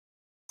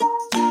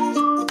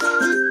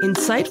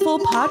insightful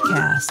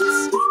podcasts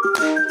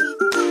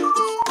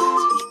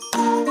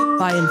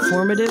by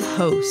informative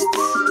hosts.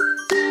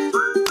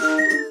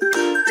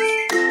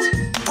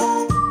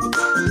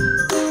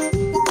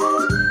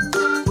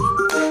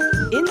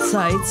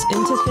 Insights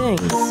into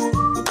Things,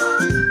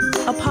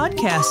 a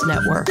podcast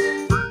network.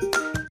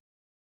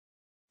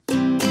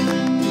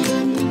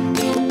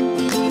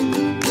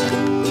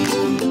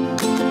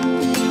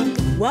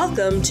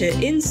 Welcome to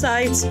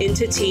Insights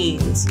into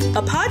Teens,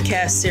 a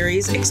podcast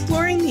series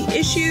exploring the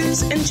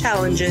issues and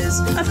challenges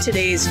of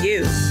today's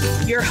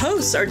youth. Your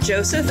hosts are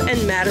Joseph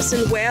and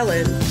Madison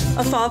Whalen,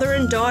 a father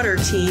and daughter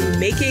team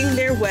making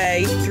their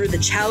way through the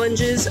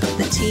challenges of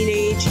the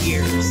teenage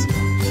years.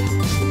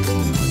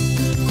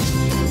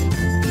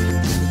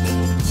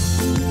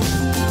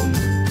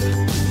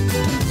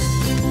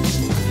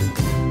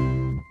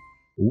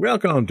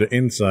 Welcome to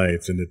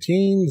Insights into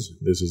Teens.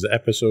 This is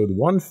episode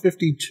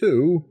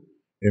 152,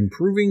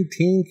 Improving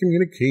Teen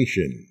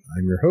Communication.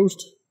 I'm your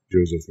host,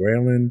 Joseph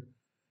Whalen,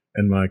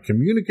 and my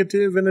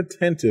communicative and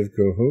attentive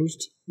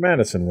co-host,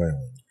 Madison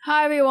Whalen.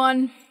 Hi,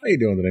 everyone. How you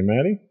doing today,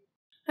 Maddie?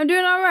 I'm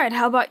doing all right.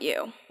 How about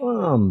you?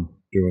 I'm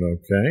doing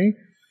okay.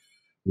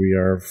 We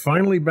are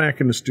finally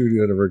back in the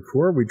studio to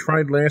record. We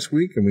tried last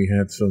week, and we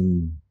had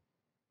some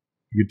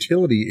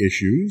utility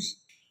issues.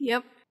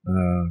 Yep.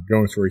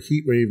 Going through a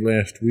heat wave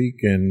last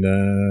week and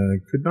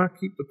could not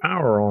keep the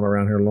power on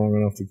around here long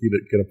enough to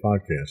get a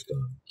podcast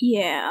done.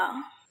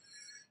 Yeah.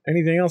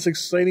 Anything else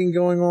exciting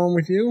going on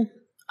with you?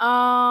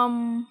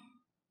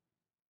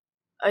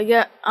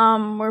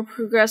 We're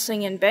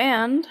progressing in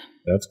band.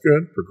 That's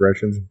good.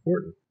 Progression's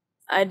important.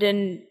 I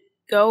didn't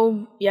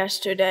go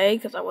yesterday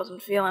because I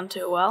wasn't feeling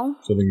too well.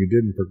 So then you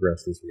didn't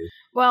progress this week.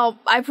 Well,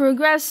 I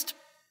progressed.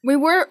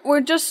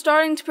 We're just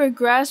starting to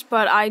progress,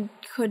 but I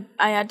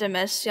had to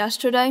miss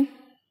yesterday.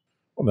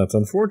 Well, that's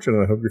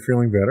unfortunate. I hope you're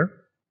feeling better.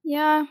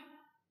 Yeah,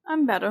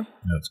 I'm better.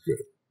 That's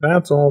good.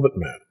 That's all that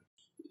matters.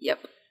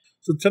 Yep.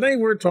 So today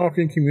we're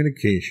talking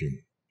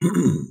communication.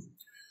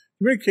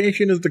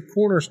 Communication is the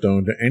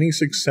cornerstone to any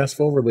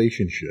successful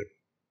relationship,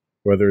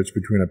 whether it's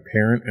between a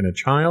parent and a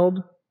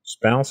child,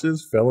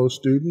 spouses, fellow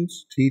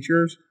students,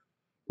 teachers,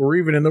 or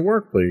even in the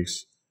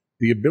workplace.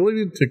 The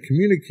ability to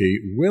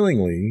communicate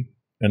willingly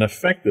and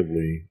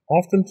effectively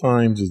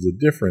oftentimes is the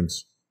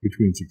difference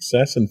between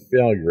success and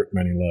failure at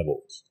many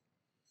levels.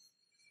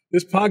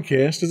 This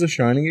podcast is a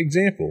shining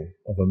example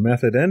of a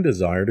method and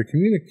desire to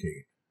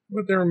communicate,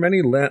 but there are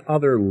many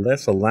other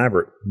less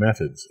elaborate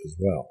methods as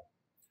well.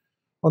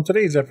 On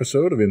today's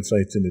episode of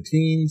Insights into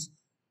Teens,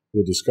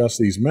 we'll discuss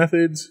these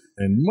methods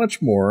and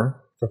much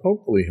more to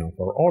hopefully help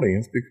our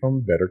audience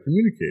become better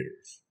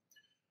communicators.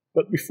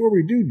 But before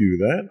we do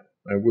that,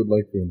 I would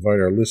like to invite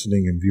our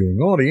listening and viewing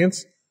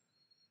audience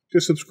to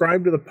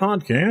subscribe to the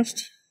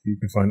podcast. You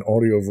can find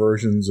audio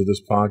versions of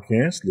this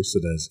podcast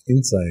listed as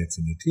Insights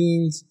into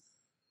Teens.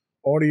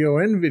 Audio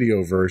and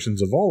video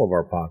versions of all of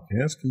our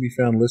podcasts can be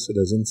found listed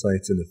as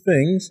Insights into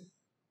Things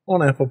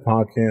on Apple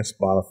Podcasts,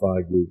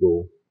 Spotify,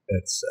 Google,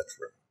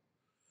 etc.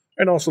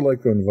 I'd also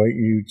like to invite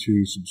you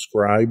to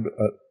subscribe.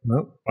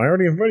 I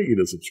already invited you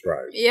to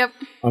subscribe. Yep.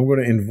 I'm going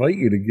to invite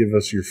you to give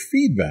us your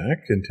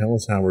feedback and tell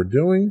us how we're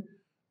doing.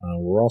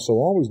 We're also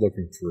always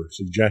looking for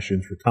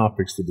suggestions for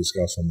topics to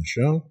discuss on the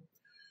show.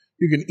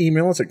 You can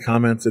email us at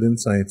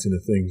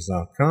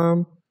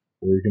comments@insightsintothings.com,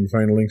 or you can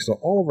find links to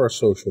all of our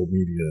social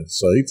media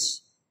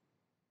sites,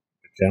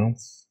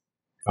 accounts,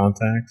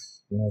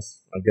 contacts. Well,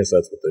 I guess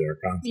that's what they are,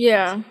 contacts.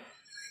 Yeah.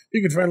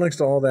 You can find links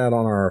to all that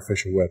on our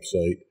official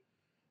website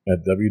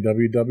at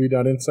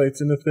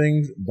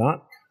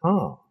www.insightsintothings.com.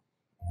 Are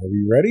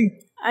we ready?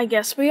 I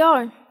guess we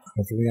are.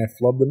 Hopefully I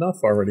flubbed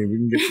enough already. We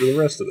can get through the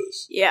rest of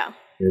this. Yeah.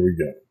 Here we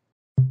go.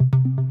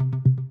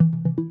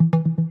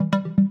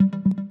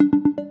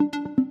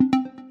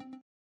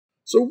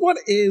 So what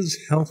is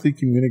healthy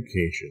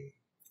communication?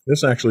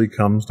 This actually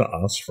comes to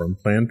us from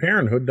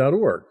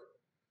PlannedParenthood.org.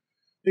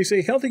 They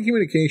say healthy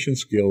communication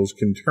skills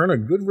can turn a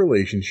good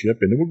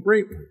relationship into a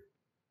great one.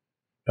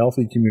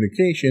 Healthy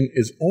communication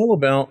is all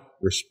about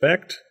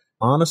respect,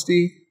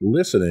 honesty,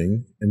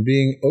 listening, and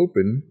being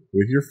open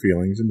with your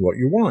feelings and what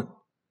you want.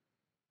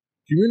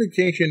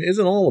 Communication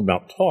isn't all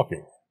about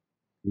talking.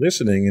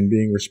 Listening and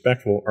being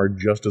respectful are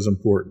just as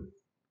important.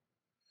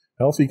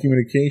 Healthy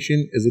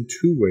communication is a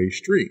two-way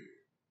street.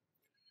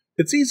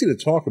 It's easy to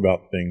talk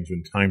about things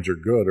when times are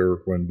good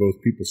or when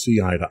both people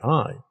see eye to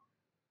eye.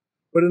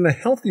 But in a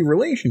healthy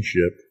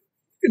relationship,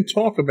 you can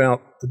talk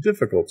about the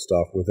difficult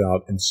stuff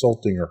without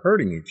insulting or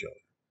hurting each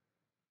other.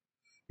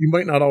 You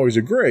might not always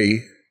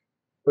agree,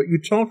 but you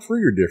talk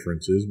through your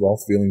differences while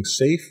feeling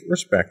safe,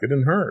 respected,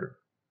 and heard.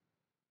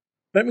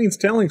 That means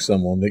telling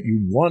someone that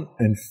you want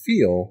and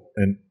feel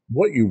and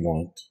what you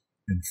want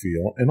and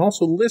feel, and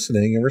also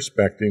listening and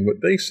respecting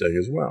what they say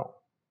as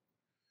well.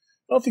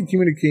 Healthy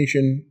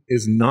communication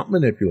is not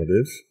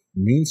manipulative,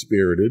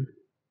 mean-spirited,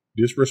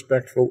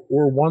 disrespectful,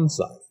 or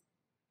one-sided.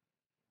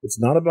 It's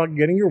not about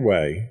getting your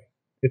way.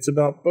 It's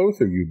about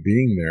both of you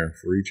being there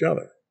for each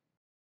other.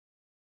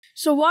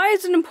 So why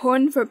is it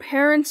important for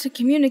parents to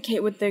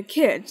communicate with their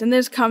kids? And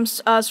this comes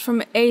to us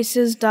from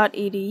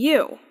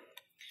aces.edu.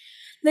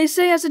 They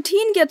say as a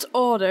teen gets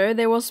older,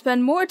 they will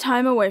spend more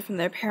time away from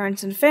their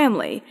parents and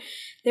family.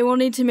 They will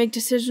need to make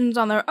decisions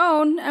on their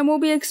own and will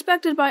be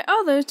expected by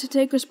others to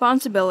take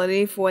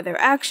responsibility for their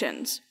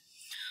actions.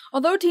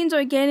 Although teens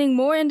are gaining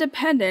more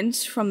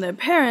independence from their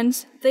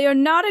parents, they are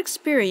not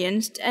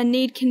experienced and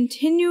need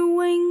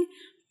continual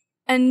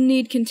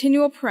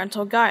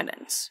parental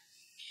guidance.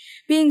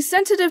 Being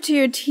sensitive to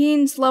your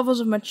teens'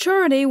 levels of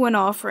maturity when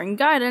offering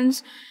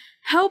guidance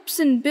helps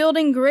in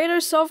building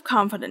greater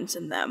self-confidence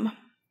in them.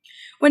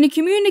 When you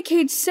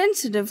communicate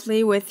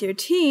sensitively with your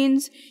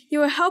teens,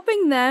 you are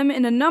helping them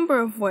in a number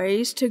of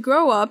ways to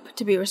grow up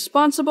to be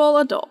responsible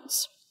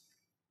adults.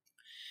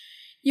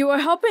 You are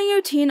helping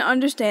your teen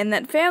understand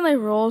that family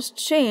rules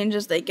change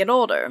as they get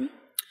older.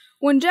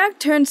 When Jack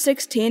turned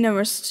 16 and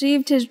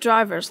received his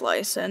driver's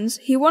license,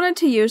 he wanted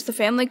to use the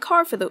family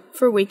car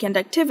for weekend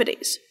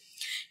activities.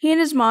 He and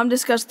his mom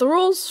discussed the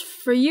rules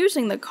for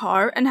using the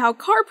car and how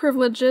car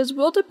privileges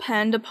will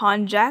depend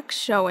upon Jack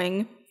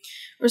showing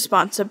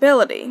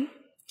responsibility.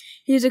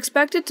 He is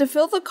expected to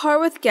fill the car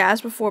with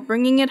gas before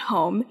bringing it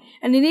home,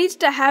 and he needs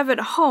to have it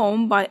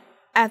home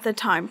at the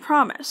time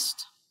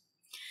promised.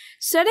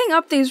 Setting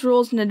up these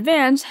rules in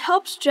advance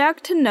helps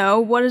Jack to know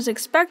what is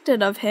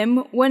expected of him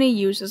when he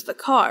uses the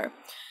car.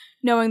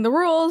 Knowing the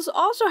rules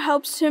also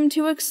helps him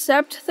to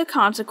accept the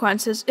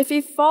consequences if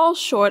he falls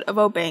short of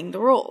obeying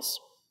the rules.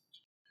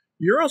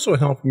 You're also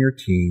helping your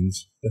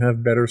teens to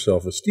have better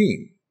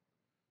self-esteem.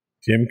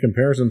 Tim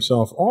compares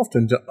himself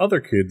often to other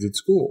kids at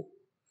school.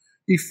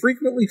 He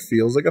frequently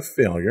feels like a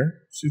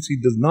failure since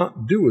he does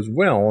not do as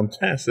well on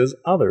tests as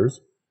others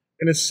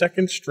and is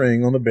second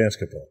string on the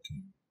basketball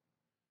team.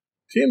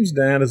 Tim's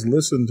dad has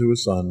listened to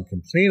his son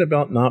complain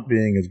about not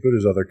being as good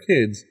as other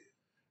kids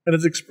and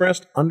has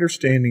expressed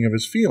understanding of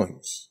his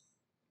feelings.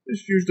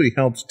 This usually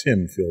helps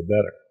Tim feel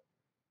better.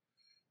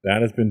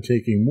 Dad has been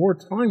taking more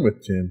time with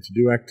Tim to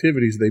do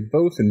activities they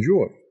both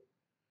enjoy.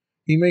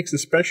 He makes a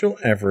special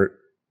effort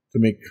to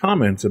make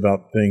comments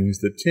about things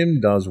that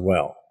Tim does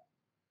well.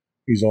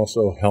 He's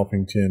also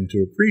helping Tim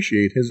to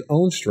appreciate his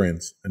own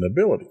strengths and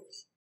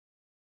abilities.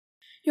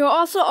 You're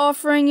also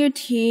offering your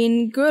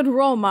teen good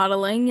role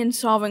modeling in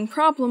solving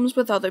problems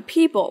with other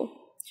people.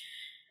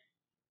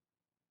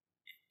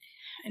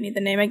 I need the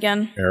name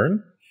again.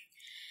 Erin?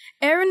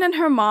 Erin and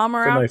her mom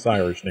are out... It's a nice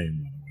Irish name,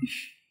 by the way.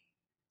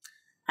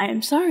 I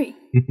am sorry.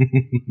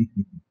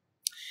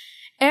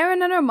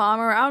 Erin and her mom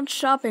are out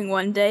shopping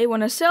one day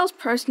when a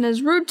salesperson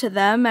is rude to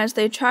them as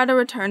they try to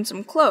return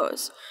some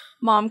clothes.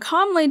 Mom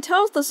calmly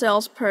tells the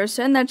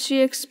salesperson that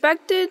she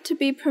expected to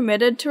be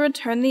permitted to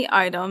return the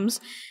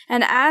items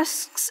and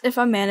asks if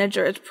a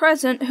manager is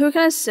present who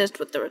can assist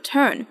with the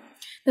return.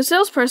 The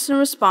salesperson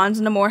responds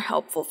in a more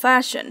helpful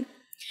fashion.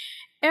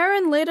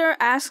 Erin later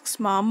asks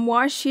Mom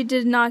why she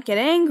did not get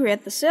angry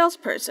at the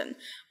salesperson.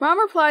 Mom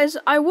replies,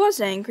 "I was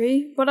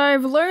angry, but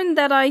I've learned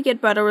that I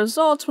get better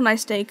results when I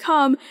stay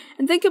calm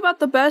and think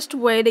about the best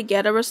way to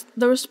get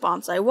the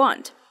response I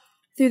want."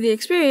 Through the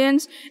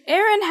experience,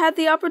 Erin had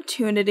the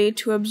opportunity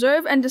to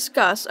observe and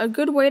discuss a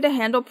good way to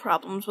handle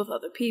problems with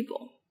other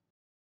people.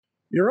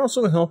 You're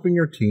also helping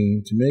your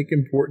teen to make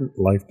important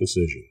life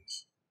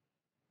decisions.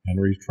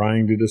 Henry's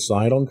trying to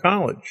decide on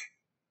college.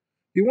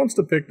 He wants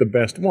to pick the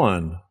best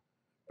one,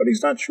 but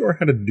he's not sure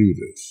how to do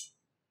this.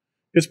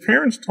 His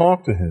parents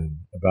talk to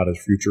him about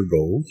his future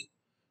goals,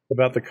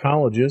 about the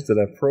colleges that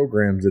have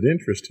programs that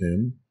interest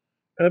him,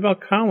 and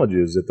about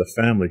colleges that the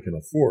family can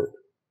afford.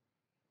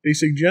 They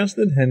suggest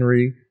that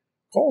Henry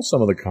call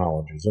some of the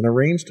colleges and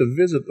arrange to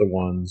visit the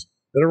ones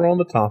that are on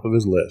the top of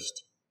his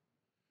list.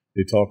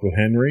 They talk with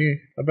Henry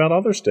about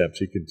other steps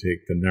he can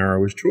take to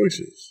narrow his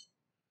choices.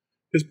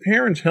 His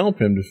parents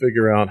help him to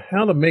figure out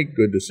how to make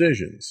good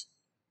decisions.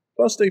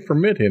 Plus, they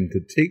permit him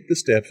to take the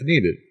steps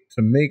needed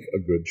to make a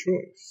good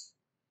choice.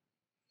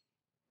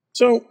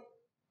 So,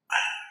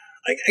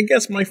 I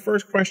guess my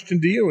first question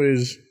to you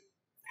is,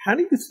 how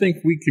do you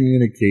think we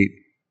communicate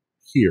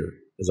here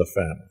as a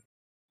family?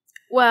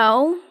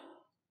 Well,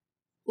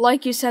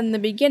 like you said in the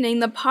beginning,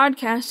 the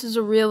podcast is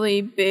a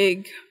really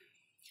big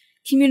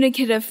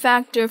communicative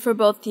factor for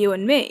both you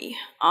and me.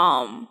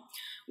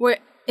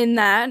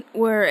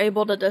 We're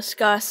able to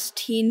discuss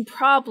teen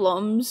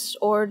problems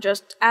or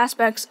just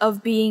aspects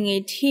of being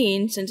a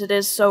teen, since it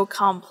is so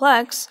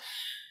complex,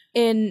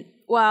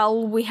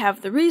 while we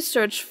have the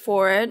research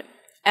for it,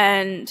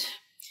 and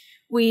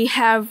we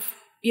have,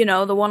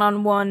 the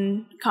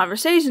one-on-one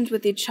conversations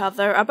with each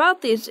other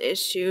about these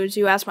issues.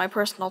 You ask my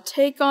personal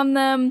take on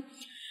them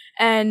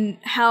and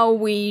how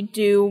we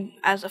do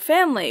as a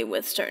family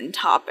with certain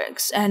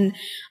topics. And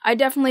I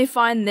definitely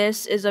find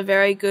this is a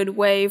very good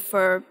way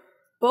for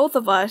both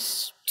of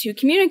us to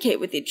communicate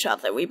with each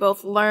other. We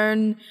both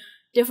learn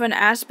different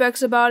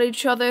aspects about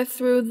each other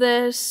through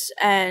this,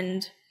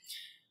 and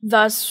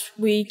thus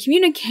we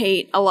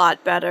communicate a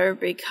lot better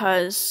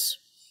because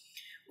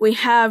we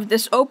have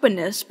this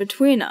openness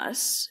between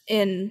us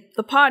in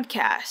the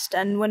podcast.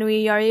 And when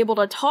we are able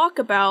to talk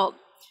about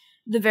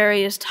the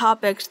various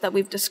topics that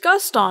we've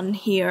discussed on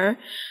here,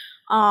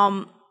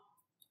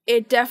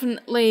 it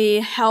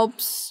definitely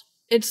helps.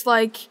 It's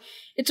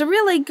a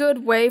really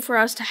good way for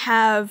us to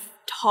have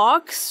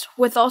talks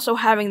with also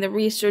having the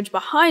research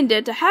behind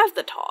it to have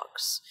the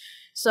talks.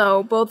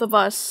 So both of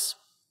us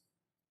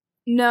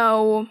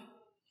know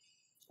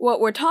what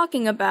we're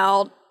talking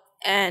about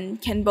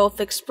and can both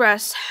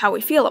express how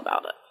we feel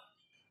about it.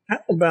 How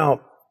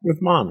about with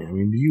Mommy? I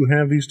mean, do you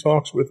have these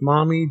talks with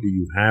Mommy? Do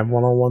you have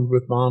one-on-ones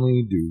with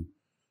Mommy? Do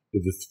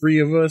the three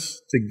of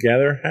us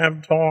together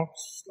have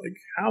talks? Like,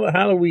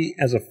 how do we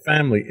as a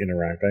family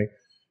interact? I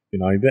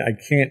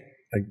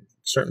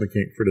certainly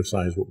can't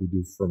criticize what we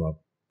do from a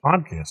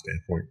podcast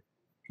standpoint,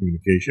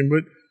 communication,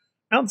 but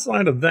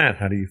outside of that,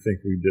 how do you think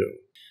we do?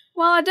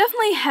 Well, I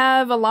definitely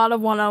have a lot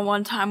of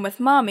one-on-one time with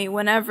Mommy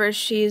whenever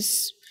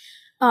she's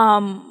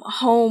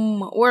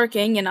home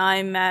working and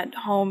I'm at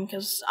home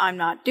because I'm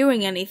not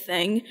doing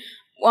anything.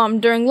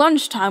 During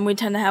lunchtime, we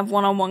tend to have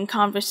one-on-one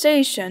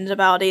conversations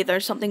about either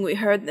something we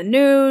heard in the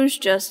news,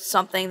 just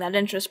something that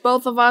interests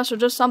both of us, or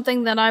just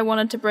something that I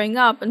wanted to bring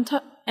up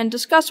and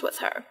discuss with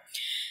her.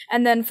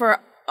 And then for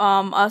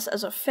us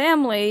as a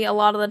family, a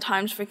lot of the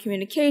times for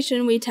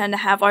communication, we tend to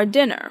have our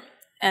dinner.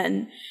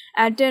 And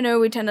at dinner,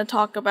 we tend to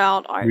talk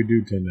about our... We do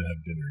tend to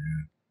have dinner,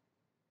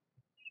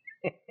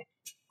 yeah.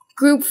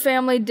 Group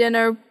family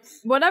dinner,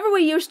 whatever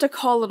we used to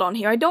call it on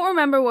here. I don't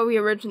remember what we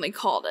originally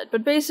called it,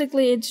 but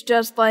basically it's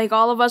just like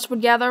all of us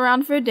would gather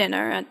around for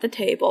dinner at the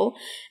table,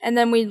 and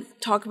then we'd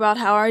talk about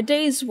how our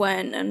days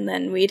went, and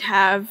then we'd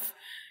have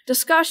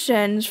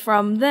discussions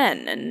from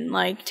then,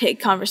 and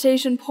take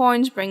conversation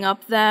points, bring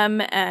up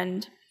them,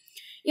 and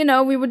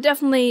we would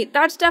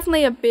that's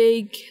definitely a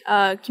big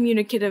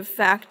communicative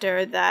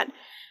factor that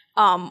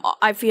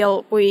I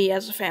feel we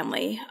as a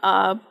family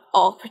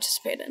all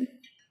participate in.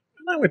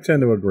 I would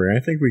tend to agree. I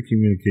think we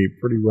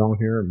communicate pretty well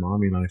here, and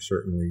Mommy and I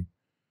certainly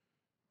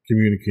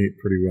communicate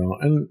pretty well.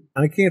 And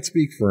I can't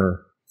speak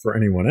for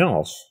anyone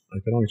else. I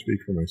can only speak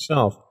for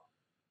myself.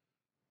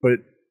 But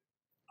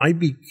I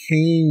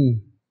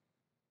became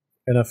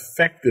an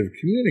effective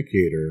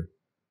communicator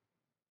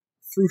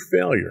through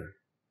failure,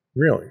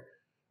 really.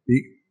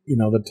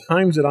 The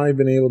times that I've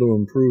been able to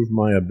improve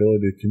my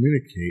ability to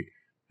communicate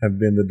have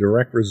been the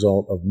direct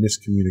result of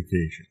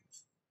miscommunication.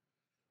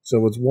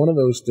 So it's one of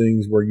those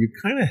things where you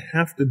kind of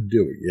have to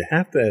do it. You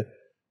have to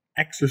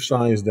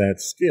exercise that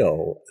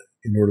skill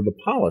in order to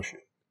polish it.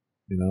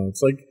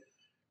 It's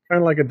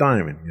kind of like a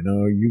diamond.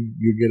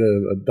 You get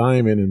a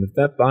diamond, and if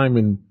that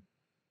diamond,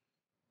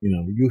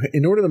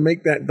 in order to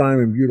make that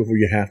diamond beautiful,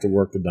 you have to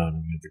work the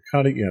diamond. You have to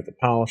cut it, you have to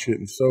polish it,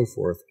 and so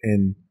forth.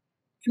 And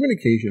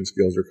communication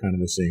skills are kind of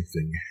the same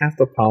thing. You have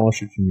to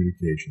polish your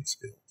communication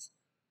skills.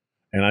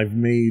 And I've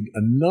made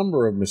a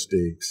number of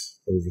mistakes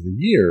over the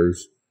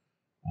years.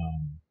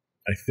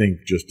 I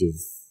think just of,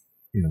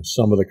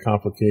 some of the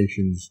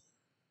complications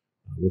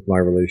with my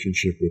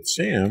relationship with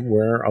Sam,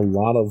 where a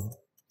lot of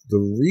the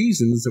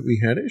reasons that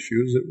we had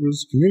issues, it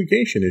was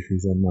communication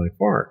issues on my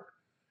part.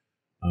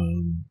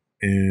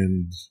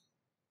 And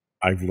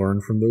I've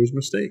learned from those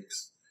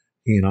mistakes.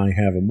 He and I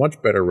have a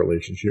much better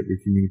relationship. We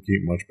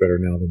communicate much better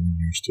now than we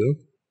used to.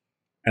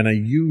 And I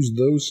use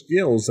those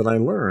skills that I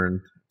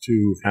learned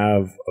to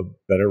have a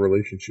better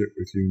relationship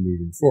with you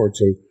moving forward.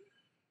 So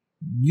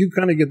you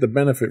kind of get the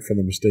benefit from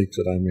the mistakes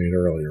that I made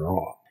earlier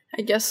on.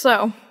 I guess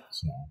so.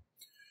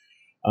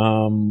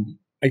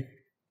 I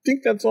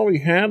think that's all we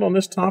had on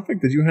this topic.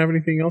 Did you have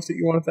anything else that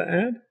you wanted to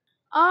add?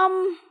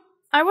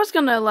 I was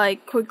gonna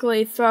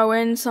quickly throw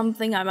in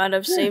something. I might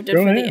have saved it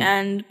for the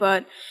end,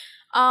 but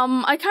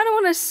I kind of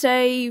want to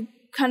say,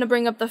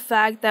 bring up the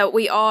fact that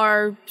we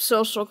are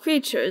social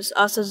creatures.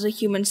 Us as a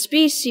human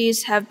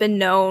species have been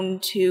known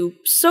to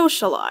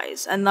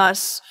socialize, and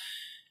thus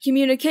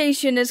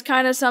communication is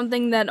kind of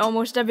something that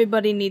almost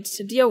everybody needs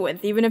to deal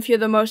with. Even if you're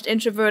the most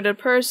introverted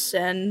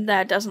person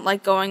that doesn't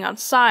like going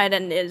outside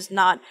and is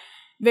not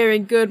very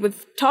good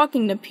with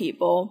talking to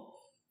people,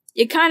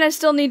 you kind of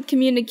still need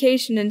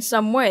communication in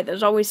some way.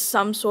 There's always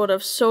some sort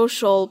of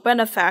social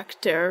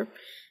benefactor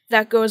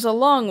that goes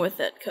along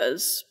with it,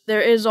 because there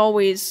is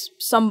always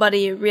somebody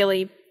you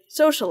really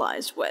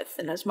socialize with.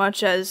 And as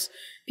much as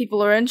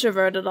people are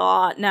introverted a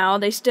lot now,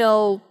 they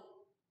still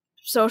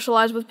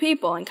socialize with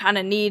people and kind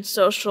of need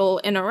social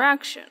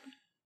interaction.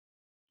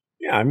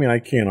 Yeah, I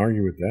can't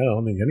argue with that. I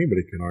don't think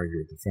anybody can argue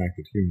with the fact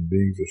that human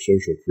beings are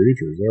social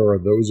creatures. There are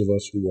those of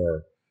us who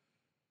are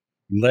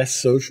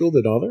less social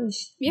than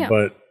others. Yeah.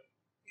 But,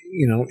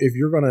 if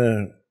you're going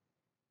to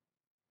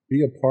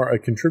be a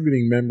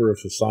contributing member of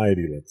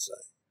society, let's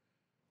say,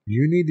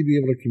 you need to be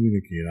able to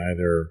communicate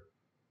either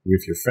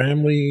with your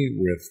family,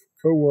 with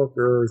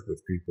coworkers,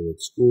 with people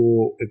at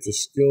school. It's a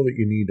skill that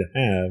you need to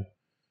have.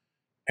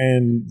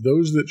 And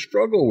those that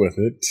struggle with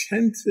it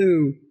tend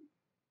to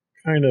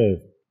kind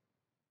of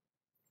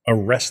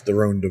arrest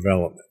their own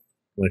development.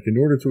 In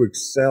order to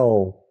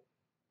excel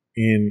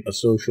in a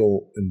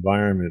social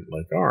environment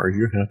like ours,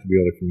 you have to be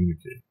able to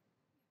communicate.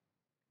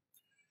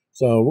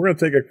 So we're going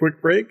to take a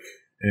quick break.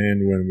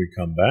 And when we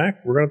come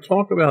back, we're going to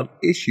talk about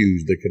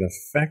issues that can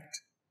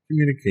affect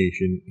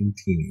communication in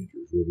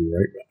teenagers. We'll be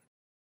right back.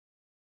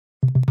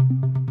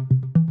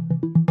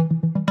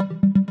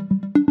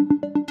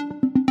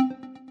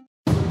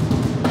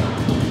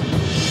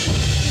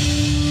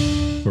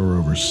 For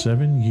over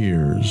 7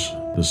 years,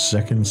 the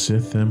Second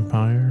Sith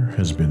Empire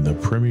has been the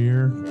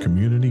premier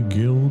community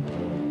guild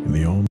in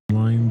the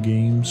online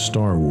game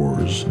Star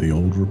Wars: The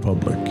Old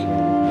Republic.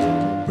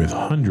 With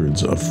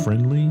hundreds of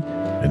friendly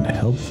and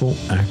helpful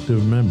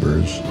active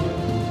members,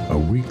 a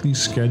weekly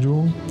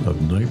schedule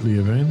of nightly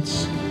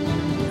events,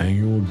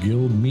 annual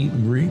guild meet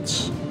and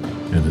greets,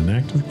 and an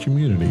active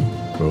community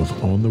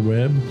both on the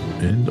web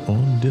and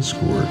on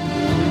Discord.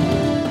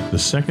 The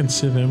Second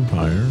Sith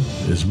Empire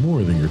is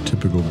more than your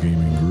typical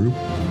gaming group.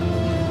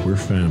 We're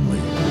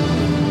family.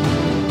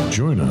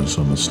 Join us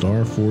on the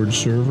Starforge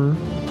server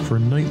for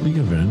nightly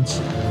events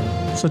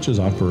such as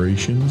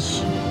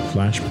operations,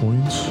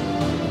 flashpoints,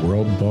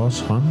 world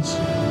boss hunts,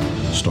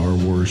 Star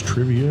Wars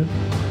trivia,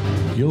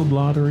 guild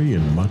lottery,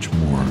 and much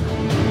more.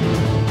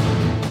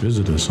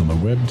 Visit us on the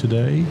web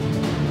today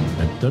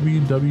at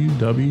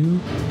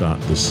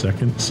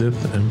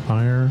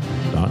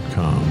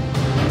www.thesecondsithempire.com.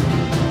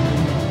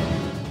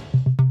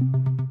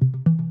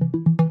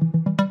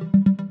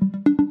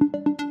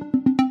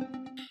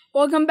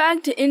 Welcome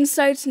back to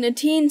Insights into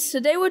Teens.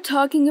 Today we're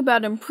talking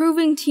about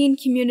improving teen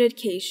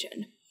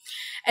communication.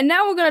 And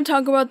now we're going to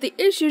talk about the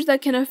issues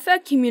that can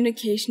affect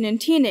communication in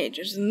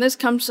teenagers. And this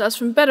comes to us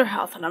from Better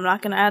Health, and I'm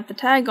not going to add the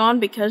tag on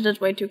because it's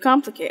way too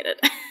complicated.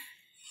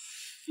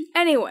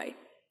 Anyway,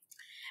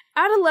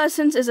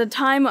 adolescence is a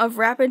time of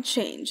rapid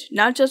change,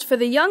 not just for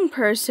the young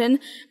person,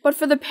 but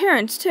for the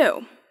parents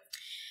too.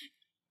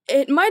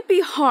 It might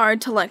be hard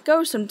to let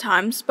go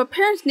sometimes, but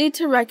parents need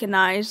to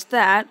recognize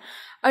that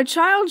a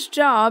child's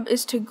job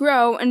is to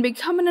grow and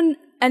become an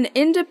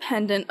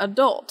independent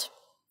adult.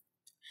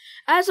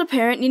 As a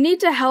parent, you need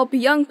to help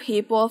young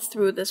people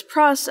through this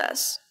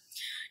process.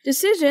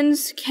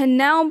 Decisions can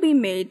now be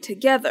made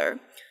together.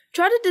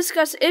 Try to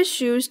discuss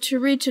issues to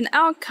reach an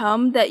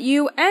outcome that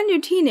you and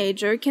your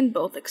teenager can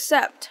both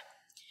accept.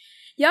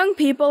 Young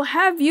people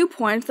have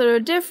viewpoints that are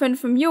different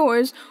from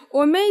yours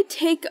or may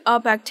take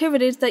up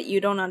activities that you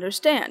don't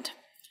understand.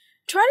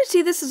 Try to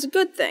see this as a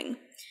good thing.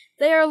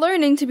 They are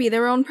learning to be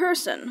their own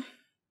person.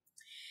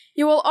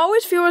 You will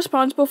always feel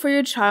responsible for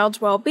your child's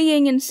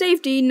well-being and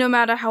safety no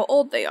matter how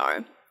old they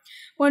are.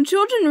 When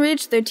children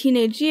reach their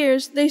teenage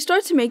years, they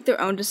start to make their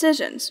own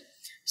decisions.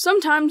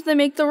 Sometimes they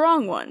make the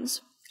wrong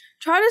ones.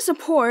 Try to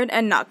support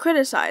and not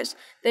criticize.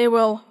 They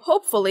will,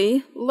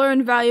 hopefully,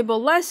 learn valuable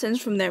lessons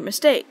from their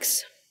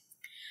mistakes.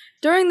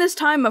 During this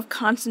time of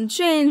constant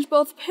change,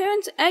 both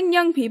parents and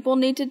young people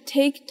need to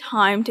take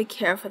time to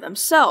care for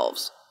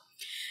themselves.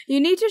 You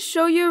need to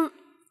show you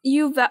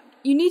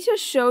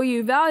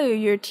value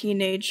your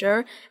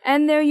teenager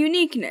and their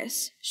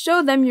uniqueness.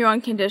 Show them your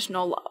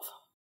unconditional love.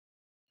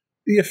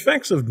 The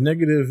effects of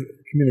negative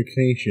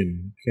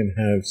communication can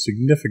have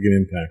significant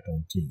impact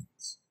on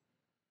teens.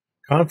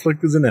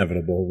 Conflict is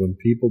inevitable when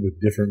people with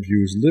different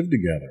views live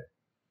together,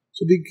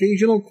 so the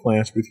occasional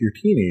clash with your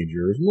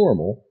teenager is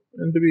normal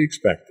and to be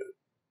expected.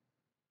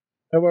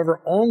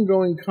 However,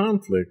 ongoing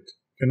conflict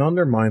can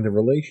undermine the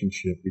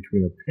relationship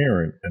between a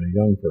parent and a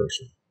young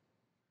person.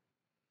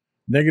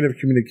 Negative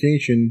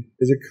communication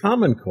is a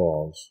common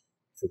cause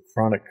for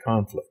chronic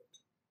conflict.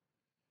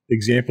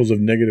 Examples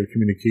of negative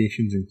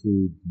communications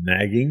include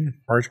nagging,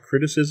 harsh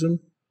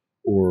criticism,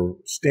 or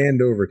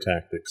standover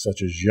tactics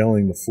such as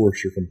yelling to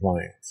force your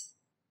compliance.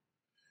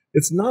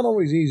 It's not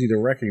always easy to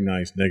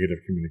recognize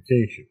negative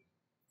communication.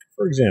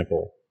 For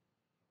example,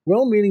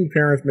 well-meaning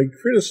parents may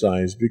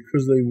criticize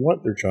because they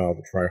want their child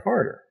to try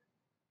harder.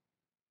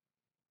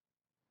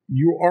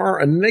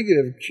 You're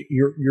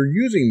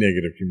using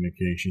negative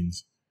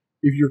communications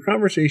if your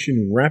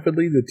conversation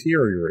rapidly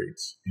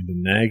deteriorates into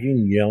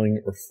nagging,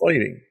 yelling, or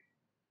fighting.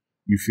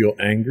 You feel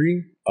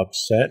angry,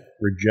 upset,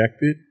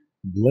 rejected,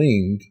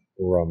 blamed,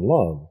 or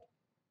unloved,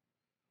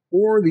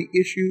 or the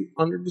issue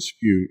under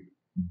dispute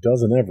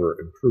doesn't ever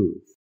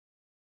improve.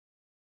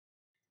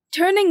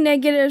 Turning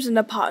negatives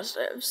into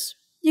positives.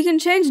 You can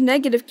change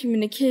negative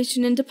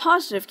communication into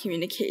positive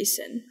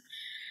communication.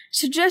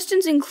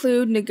 Suggestions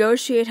include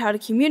negotiate how to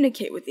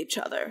communicate with each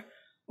other,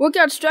 work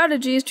out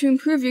strategies to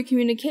improve your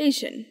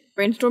communication,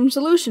 brainstorm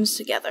solutions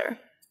together.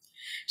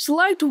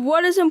 Select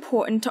what is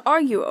important to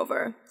argue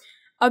over.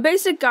 A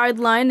basic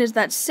guideline is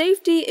that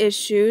safety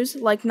issues,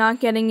 like not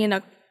getting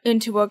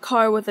into a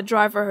car with a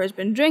driver who has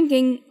been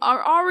drinking,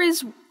 are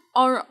always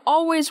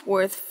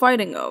worth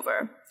fighting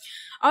over.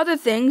 Other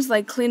things,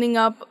 like cleaning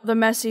up the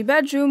messy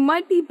bedroom,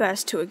 might be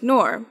best to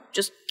ignore.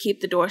 Just keep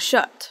the door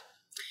shut.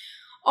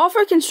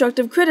 Offer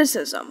constructive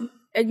criticism.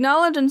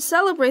 Acknowledge and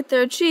celebrate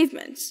their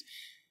achievements.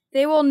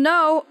 They will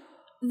know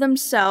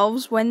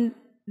themselves when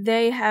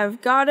they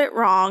have got it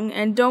wrong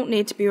and don't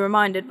need to be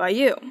reminded by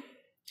you.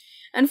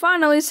 And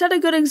finally, set a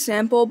good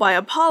example by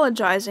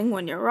apologizing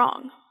when you're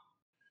wrong.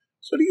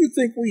 So do you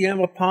think we have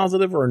a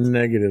positive or a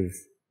negative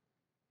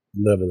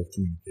level of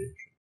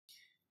communication?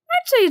 I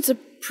I'd say it's a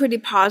pretty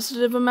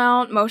positive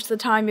amount. Most of the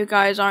time you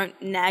guys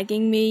aren't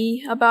nagging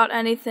me about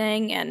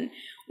anything, and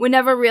we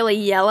never really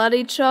yell at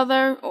each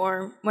other,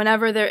 or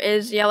whenever there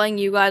is yelling,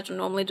 you guys are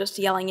normally just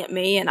yelling at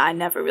me, and I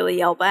never really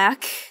yell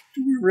back.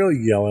 Do we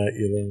really yell at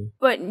you,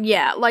 though? But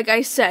yeah, like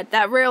I said,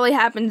 that rarely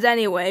happens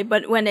anyway,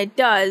 but when it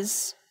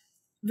does,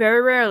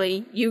 very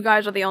rarely, you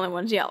guys are the only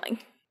ones yelling.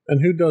 And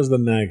who does the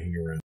nagging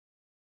around?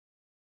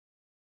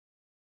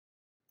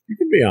 You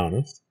can be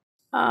honest.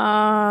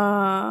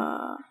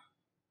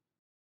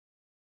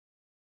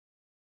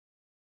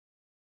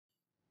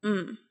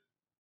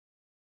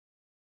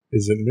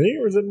 Is it me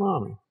or is it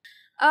Mommy?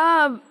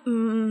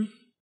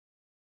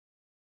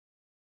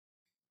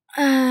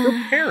 Your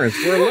parents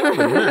were allowed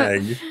to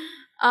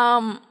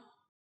nag.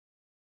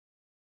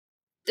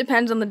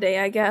 Depends on the day,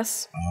 I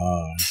guess.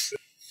 I see.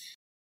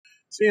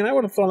 See, and I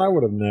would have thought I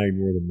would have nagged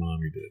more than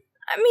Mommy did.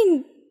 I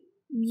mean,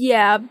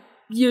 yeah,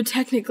 you're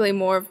technically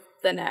more of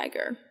the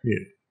nagger.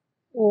 Yeah.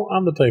 Well,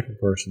 I'm the type of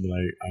person that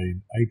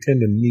I tend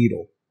to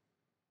needle.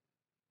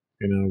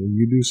 You know, when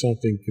you do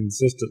something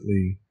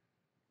consistently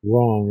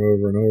wrong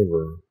over and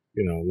over,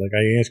 you know, like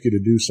I ask you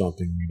to do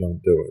something and you don't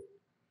do it.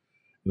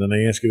 And then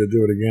I ask you to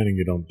do it again and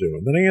you don't do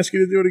it. Then I ask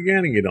you to do it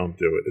again and you don't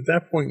do it. At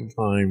that point in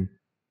time,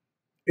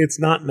 it's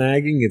not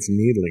nagging, it's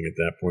needling at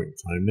that point in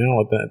time.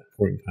 Now, at that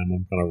point in time,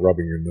 I'm kind of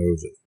rubbing your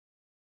nose in.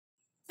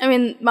 I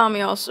mean,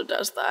 Mommy also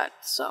does that,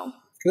 so.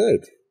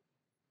 Good.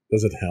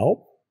 Does it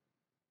help?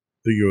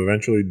 Do you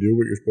eventually do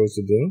what you're supposed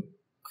to do?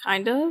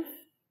 Kind of.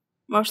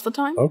 Most of the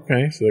time.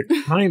 Okay, so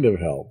it kind of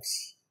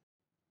helps.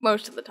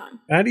 Most of the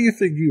time. How do you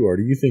think you are?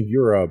 Do you think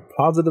you're a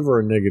positive or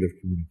a negative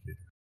communicator?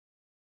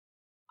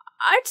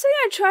 I'd say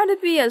I try to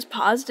be as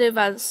positive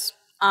as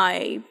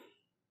I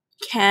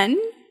can.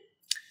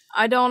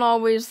 I don't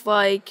always,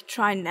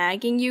 try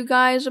nagging you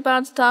guys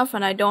about stuff,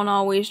 and I don't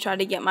always try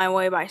to get my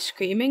way by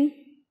screaming.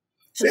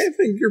 See, I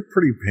think you're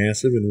pretty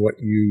passive in what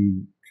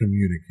you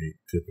communicate,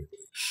 typically.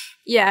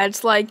 Yeah,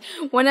 it's like,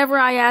 whenever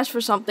I ask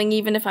for something,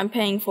 even if I'm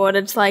paying for it,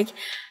 it's like,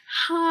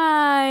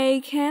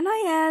 hi, can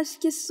I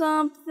ask you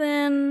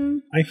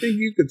something? I think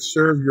you could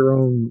serve your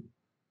own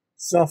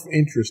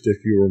self-interest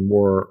if you were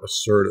more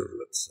assertive,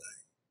 let's say.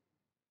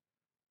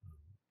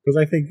 Because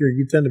I think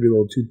you tend to be a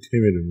little too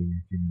timid when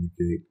you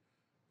communicate.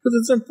 Because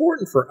it's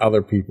important for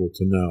other people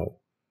to know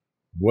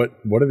what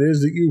it is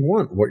that you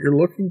want, what you're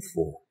looking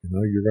for. You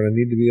know, you're going to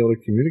need to be able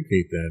to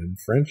communicate that in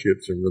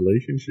friendships and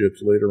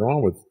relationships later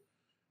on with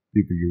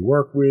people you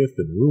work with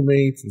and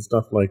roommates and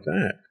stuff like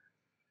that.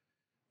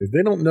 If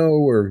they don't know,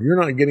 or you're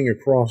not getting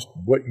across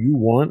what you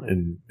want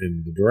and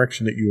the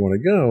direction that you want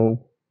to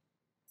go,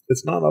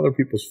 it's not other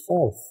people's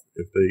fault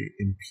if they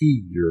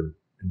impede your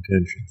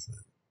intentions.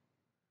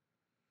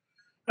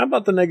 How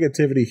about the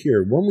negativity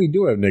here? When we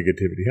do have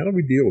negativity, how do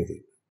we deal with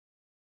it?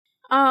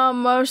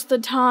 Most of the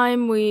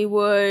time we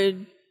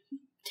would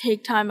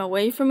take time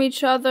away from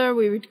each other.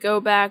 We would go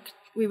back,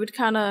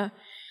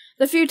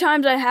 the few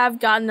times I have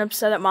gotten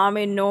upset at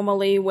Mommy,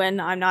 normally when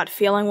I'm not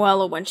feeling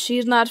well or when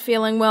she's not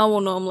feeling well,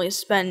 we'll normally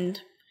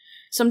spend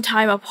some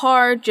time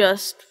apart,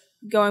 just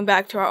going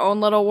back to our own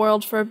little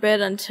world for a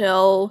bit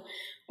until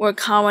we're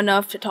calm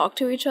enough to talk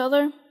to each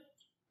other.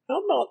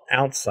 How about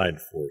outside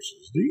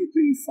forces? Do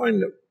you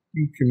find that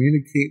you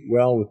communicate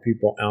well with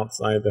people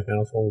outside the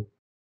household?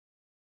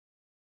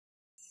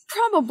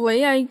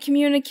 Probably. I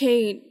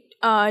communicate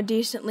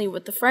decently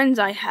with the friends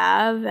I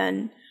have,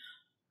 and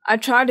I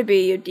try to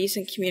be a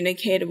decent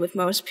communicator with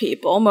most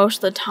people. Most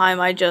of the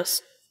time I'm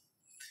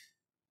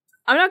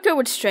not good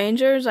with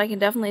strangers, I can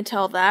definitely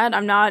tell that.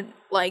 I'm not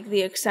like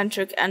the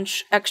eccentric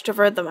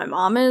extrovert that my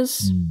mom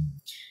is.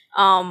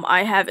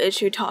 I have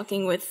issue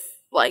talking with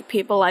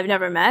people I've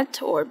never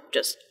met, or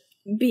just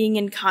being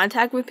in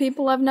contact with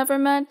people I've never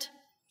met.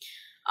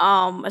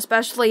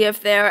 Especially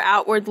if they're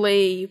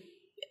outwardly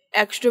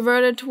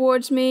extroverted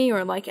towards me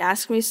or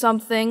ask me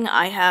something,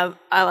 I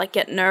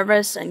get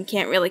nervous and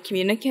can't really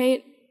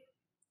communicate.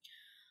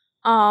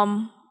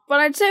 But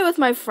I'd say with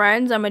my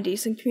friends, I'm a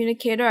decent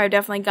communicator. I've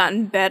definitely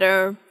gotten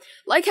better,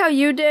 like how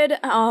you did,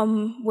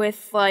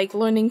 with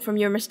learning from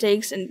your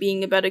mistakes and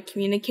being a better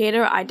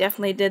communicator. I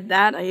definitely did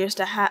that. I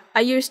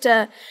used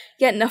to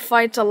get into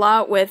fights a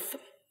lot with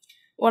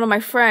one of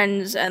my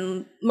friends,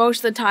 and most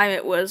of the time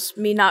it was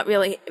me not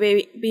really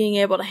being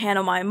able to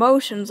handle my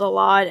emotions a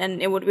lot,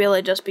 and it would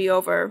really just be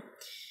over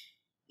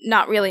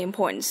not really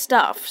important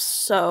stuff.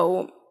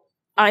 So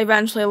I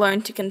eventually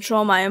learned to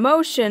control my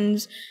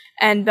emotions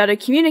and better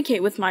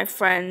communicate with my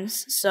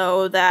friends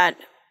so that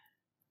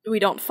we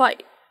don't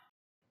fight.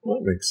 Well,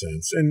 that makes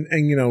sense. And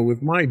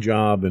with my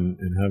job and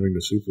having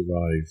to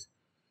supervise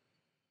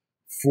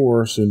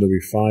 4, soon to be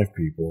 5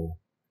 people,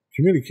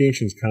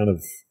 communication is kind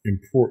of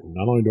important.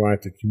 Not only do I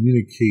have to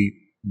communicate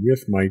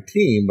with my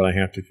team, but I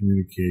have to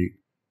communicate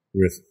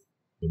with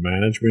the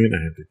management.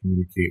 I have to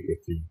communicate with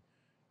the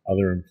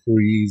other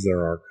employees that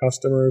are our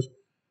customers.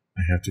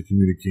 I have to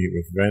communicate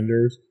with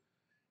vendors.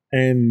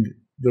 And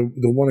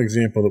the one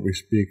example that we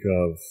speak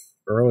of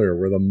earlier,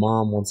 where the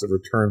mom wants to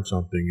return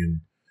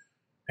something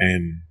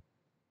and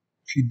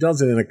she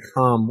does it in a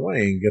calm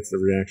way and gets the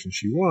reaction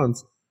she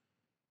wants,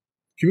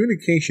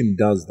 communication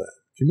does that.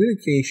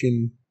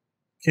 Communication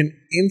can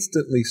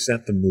instantly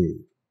set the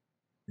mood.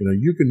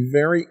 You can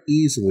very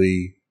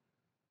easily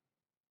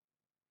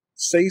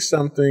say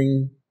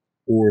something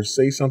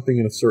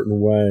in a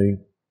certain way,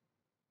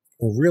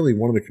 or really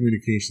one of the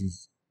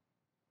communications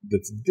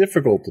that's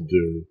difficult to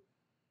do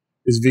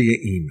is via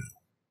email.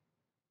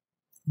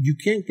 You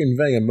can't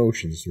convey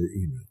emotions through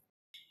email.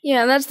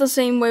 Yeah, and that's the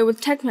same way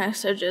with text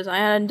messages. I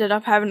ended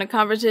up having a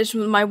conversation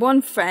with my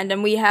one friend,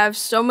 and we have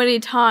so many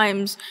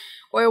times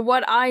where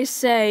what I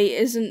say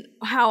isn't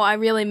how I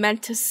really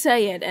meant to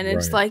say it, and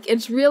it's Right.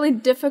 it's really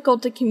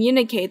difficult to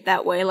communicate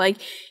that way.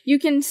 You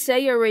can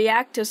say or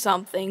react to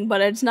something,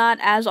 but it's not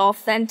as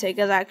authentic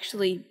as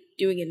actually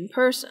doing it in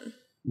person.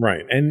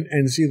 Right.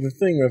 And see, the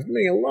thing with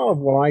me, a lot of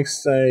what I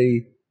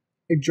say,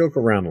 I joke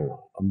around a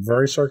lot. I'm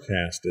very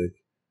sarcastic,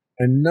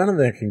 and none of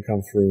that can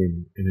come through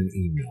in an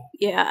email.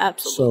 Yeah,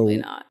 absolutely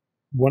So, not.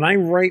 When I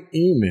write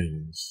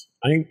emails,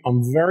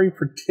 I'm very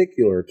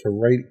particular to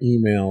write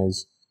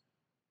emails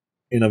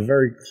in a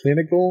very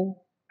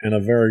clinical and a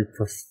very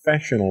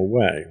professional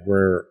way,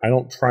 where I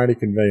don't try to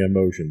convey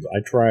emotions.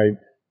 I try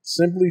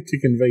simply to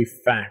convey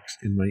facts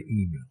in my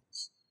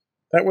emails.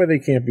 That way they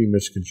can't be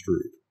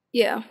misconstrued.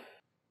 Yeah.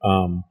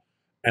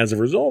 As a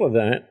result of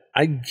that,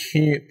 I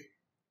can't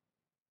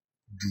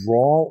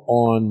draw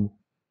on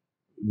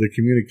the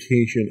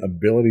communication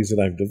abilities that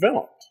I've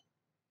developed.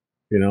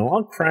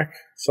 I'll crack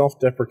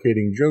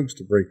self-deprecating jokes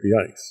to break the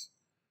ice.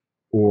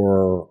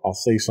 Or I'll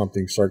say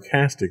something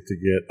sarcastic to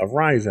get a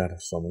rise out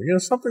of someone.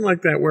 Something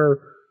like that, where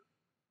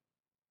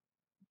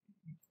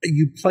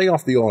you play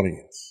off the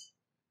audience.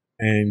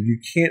 And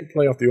you can't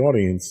play off the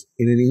audience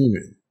in an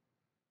email.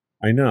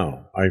 I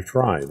know. I've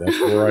tried. That's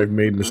where I've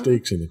made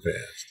mistakes in the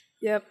past.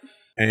 Yep.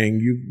 And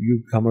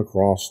you come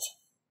across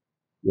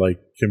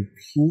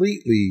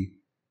completely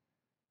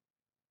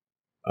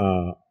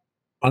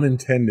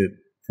unintended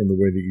from the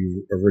way that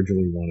you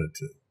originally wanted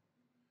to.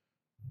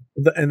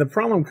 And the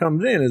problem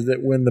comes in is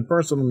that when the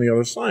person on the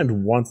other side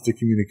wants to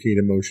communicate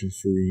emotions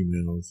through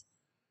emails,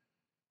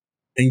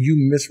 and you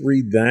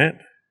misread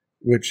that,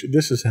 which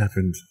this has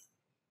happened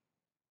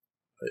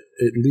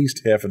at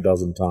least half a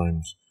dozen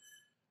times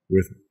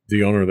with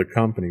the owner of the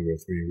company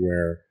with me,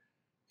 where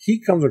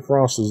he comes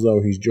across as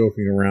though he's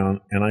joking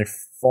around, and I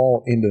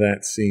fall into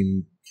that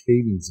same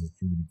cadence of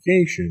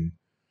communication,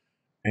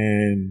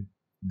 and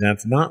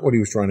that's not what he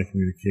was trying to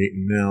communicate,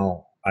 and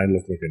now I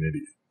look like an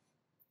idiot.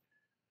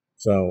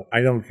 So I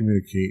don't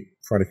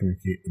try to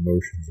communicate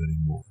emotions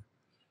anymore.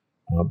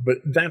 But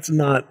that's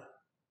not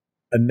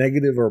a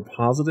negative or a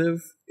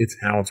positive. It's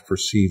how it's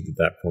perceived at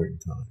that point in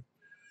time.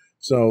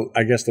 So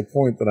I guess the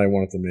point that I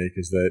wanted to make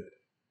is that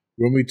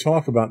when we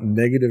talk about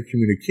negative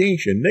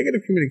communication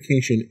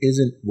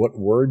isn't what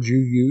words you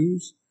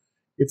use.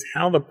 It's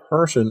how the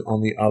person on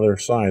the other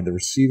side, the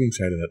receiving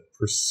side of that,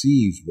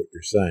 perceives what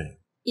you're saying.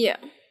 Yeah.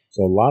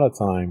 So a lot of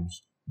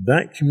times,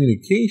 that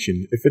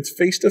communication, if it's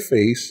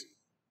face-to-face,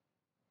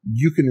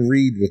 you can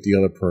read what the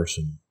other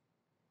person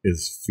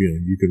is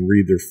feeling. You can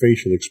read their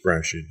facial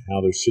expression,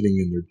 how they're sitting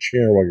in their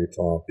chair while you're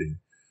talking,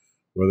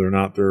 whether or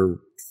not they're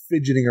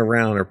fidgeting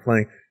around or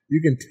playing.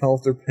 You can tell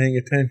if they're paying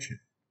attention.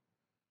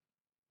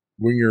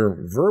 When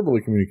you're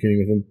verbally communicating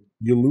with them,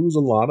 you lose a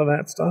lot of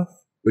that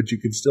stuff, but you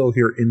can still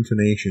hear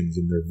intonations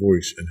in their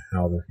voice and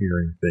how they're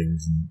hearing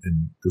things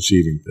and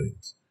perceiving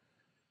things.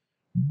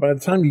 By the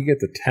time you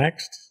get to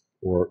text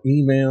or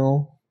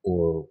email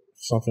or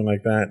something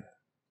like that,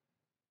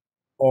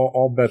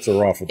 all bets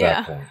are off at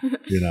that point.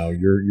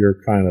 You're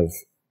kind of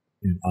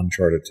in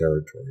uncharted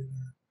territory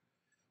there.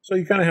 So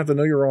you kind of have to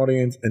know your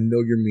audience and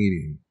know your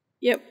medium.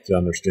 Yep. To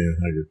understand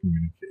how you're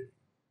communicating.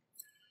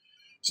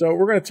 So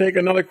we're going to take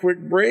another quick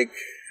break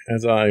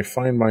as I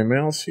find my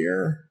mouse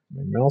here,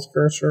 my mouse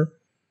cursor.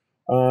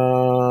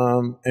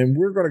 And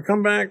we're going to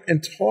come back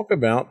and talk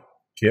about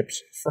tips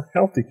for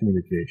healthy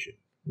communication.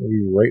 We'll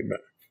be right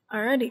back.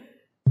 Alrighty.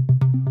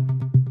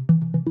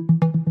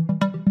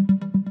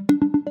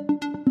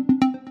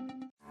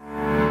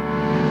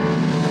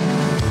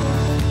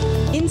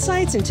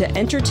 Insights into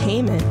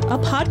Entertainment, a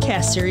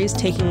podcast series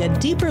taking a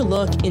deeper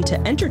look into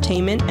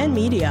entertainment and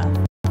media.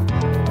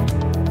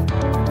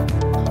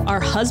 Our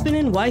husband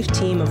and wife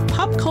team of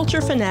pop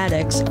culture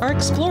fanatics are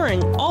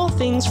exploring all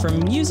things from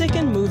music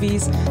and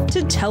movies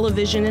to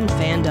television and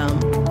fandom.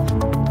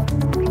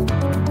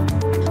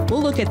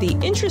 We'll look at the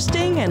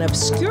interesting and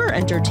obscure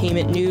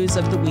entertainment news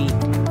of the week.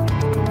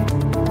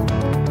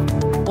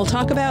 We'll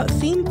talk about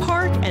theme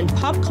park and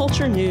pop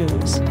culture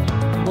news.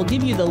 We'll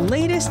give you the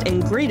latest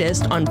and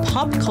greatest on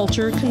pop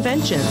culture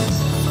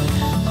conventions.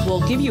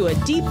 We'll give you a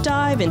deep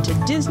dive into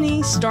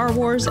Disney, Star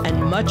Wars,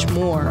 and much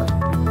more.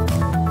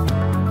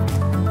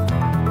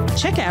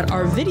 Check out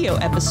our video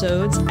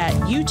episodes at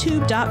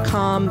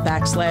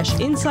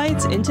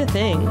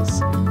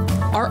youtube.com/insightsintothings.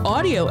 Our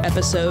audio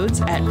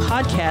episodes at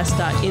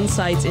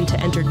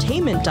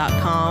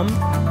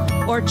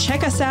podcast.insightsintoentertainment.com, or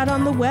check us out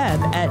on the web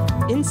at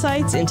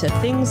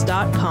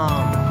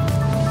insightsintothings.com.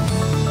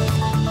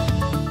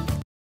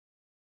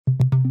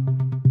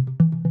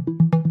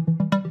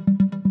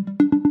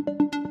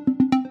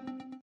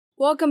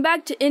 Welcome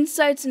back to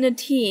Insights into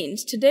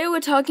Teens. Today we're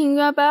talking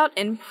about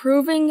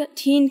improving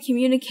teen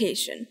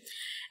communication.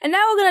 And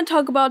now we're going to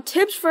talk about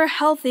tips for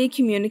healthy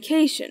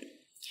communication.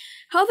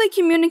 Healthy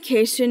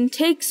communication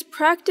takes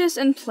practice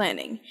and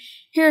planning.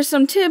 Here are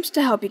some tips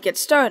to help you get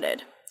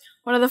started.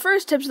 One of the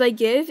first tips they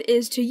give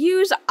is to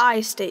use I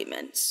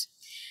statements.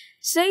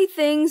 Say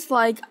things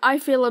like, I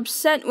feel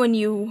upset when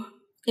you,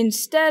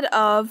 instead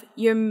of,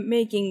 you're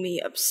making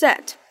me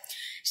upset.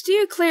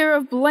 Steer clear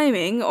of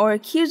blaming or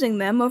accusing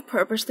them of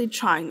purposely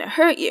trying to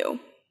hurt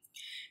you.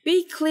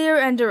 Be clear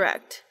and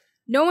direct.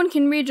 No one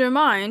can read your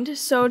mind,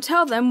 so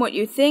tell them what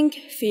you think,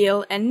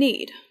 feel, and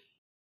need.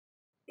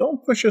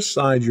 Don't push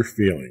aside your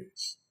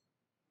feelings.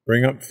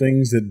 Bring up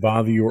things that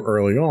bother you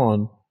early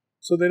on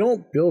so they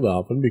don't build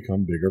up and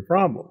become bigger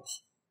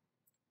problems.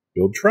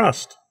 Build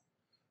trust.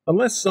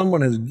 Unless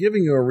someone has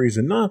given you a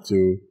reason not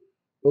to,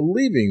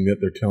 believing that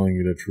they're telling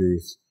you the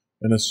truth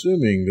and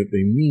assuming that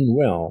they mean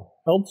well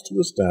helps to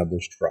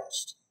establish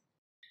trust.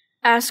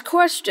 Ask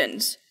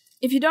questions.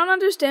 If you don't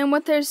understand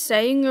what they're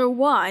saying or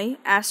why,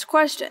 ask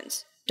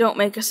questions. Don't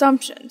make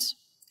assumptions.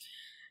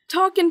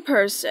 Talk in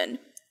person.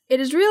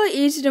 It is really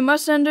easy to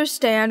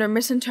misunderstand or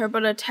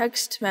misinterpret a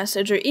text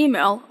message or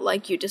email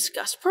like you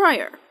discussed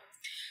prior.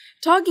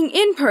 Talking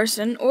in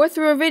person or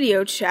through a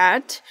video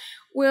chat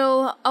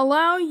will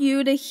allow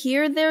you to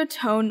hear their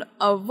tone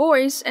of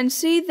voice and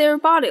see their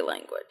body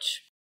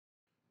language.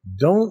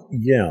 Don't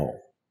yell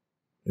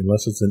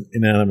unless it's an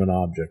inanimate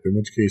object, in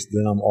which case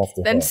then I'm off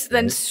the hook.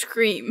 Then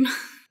scream.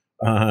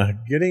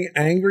 Getting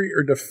angry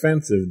or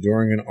defensive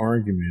during an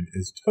argument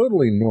is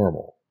totally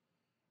normal.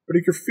 But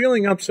if you're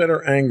feeling upset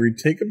or angry,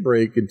 take a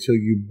break until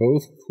you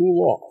both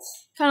cool off.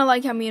 Kind of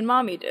like how me and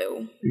Mommy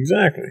do.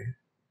 Exactly.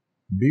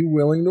 Be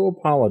willing to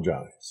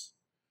apologize.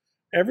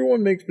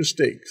 Everyone makes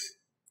mistakes.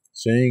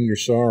 Saying you're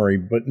sorry,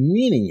 but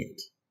meaning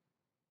it,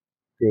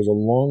 goes a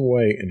long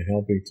way in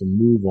helping to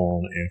move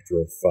on after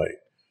a fight.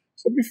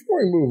 So before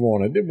we move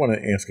on, I did want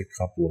to ask a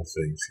couple of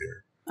things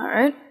here. All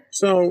right.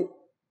 So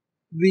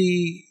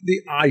the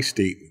I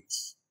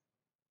statements.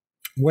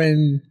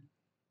 When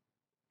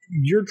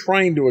you're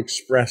trying to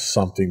express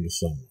something to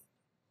someone,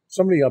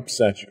 somebody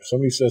upsets you,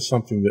 somebody says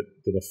something that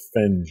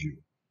offends you,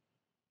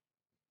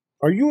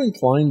 are you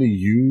inclined to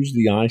use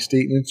the I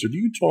statements, or do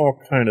you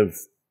talk kind of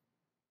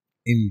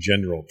in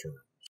general terms?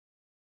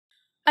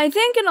 I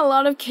think in a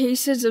lot of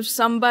cases, if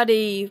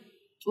somebody,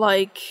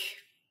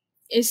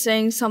 is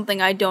saying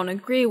something I don't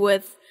agree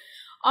with,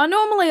 I'll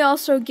normally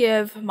also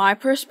give my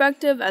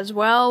perspective as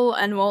well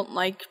and won't,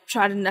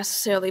 try to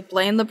necessarily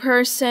blame the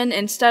person.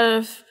 Instead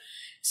of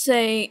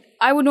say,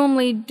 I would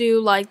normally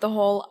do, the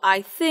whole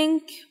I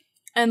think,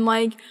 and,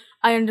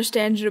 I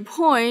understand your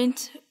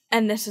point,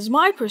 and this is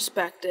my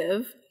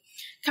perspective.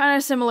 Kind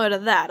of similar to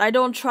that. I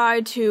don't try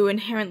to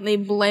inherently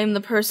blame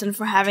the person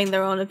for having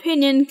their own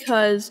opinion,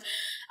 because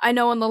I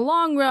know in the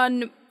long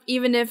run,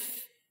 even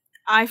if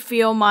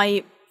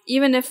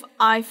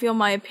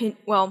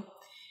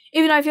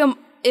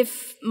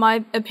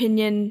my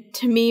opinion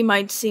to me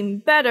might seem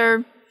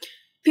better,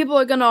 people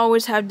are gonna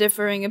always have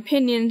differing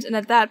opinions, and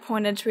at that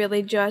point it's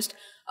really just,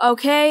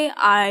 okay,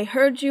 I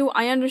heard you,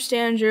 I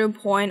understand your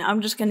point,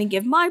 I'm just gonna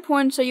give my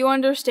point so you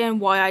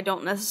understand why I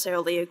don't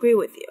necessarily agree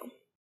with you.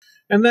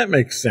 And that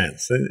makes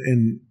sense.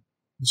 And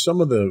some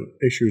of the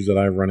issues that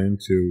I run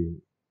into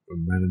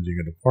when managing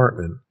a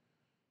department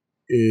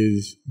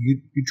is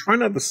you try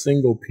not to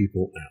single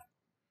people out.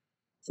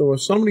 So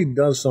if somebody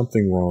does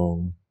something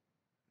wrong,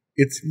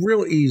 it's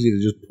real easy to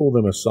just pull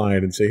them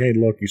aside and say, hey,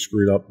 look, you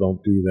screwed up,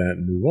 don't do that,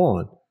 and move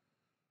on.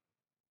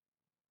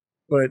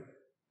 But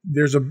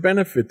there's a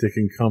benefit that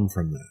can come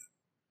from that.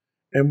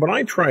 And what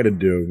I try to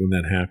do when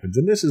that happens,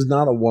 and this is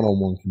not a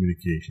one-on-one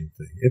communication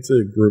thing, it's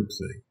a group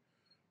thing.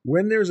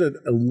 When there's a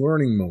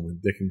learning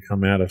moment that can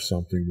come out of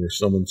something where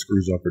someone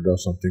screws up or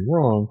does something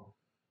wrong,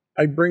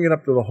 I bring it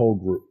up to the whole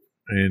group.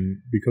 And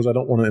because I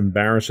don't want to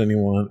embarrass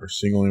anyone or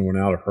single anyone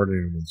out or hurt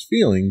anyone's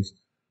feelings,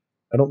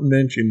 I don't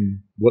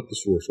mention what the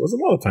source was. A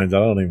lot of times I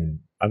don't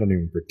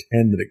even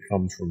pretend that it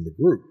comes from the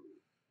group.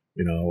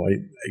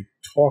 I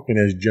talk in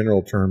as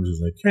general terms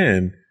as I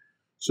can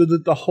so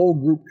that the whole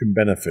group can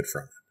benefit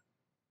from it.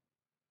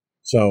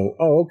 So,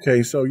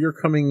 okay, so you're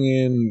coming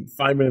in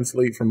 5 minutes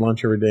late from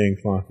lunch every day and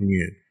clocking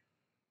in.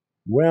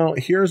 Well,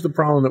 here's the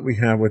problem that we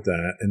have with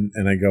that,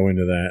 and I go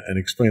into that and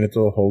explain it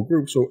to the whole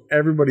group so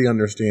everybody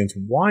understands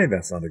why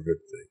that's not a good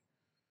thing.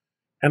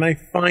 And I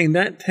find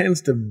that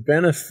tends to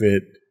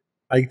benefit,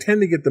 I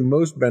tend to get the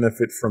most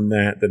benefit from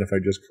that than if I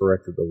just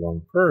corrected the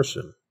wrong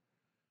person.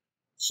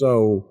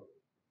 So,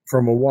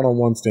 from a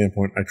one-on-one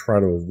standpoint, I try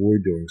to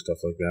avoid doing stuff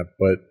like that.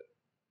 But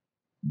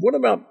what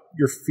about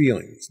your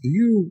feelings?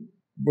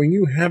 When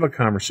you have a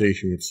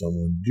conversation with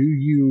someone, do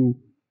you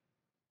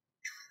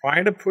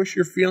try to push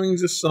your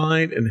feelings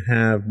aside and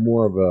have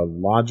more of a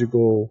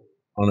logical,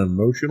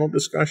 unemotional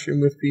discussion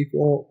with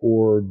people,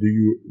 or do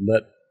you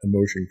let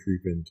emotion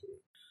creep into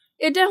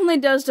it? It definitely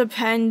does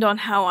depend on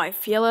how I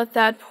feel at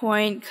that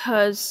point,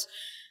 because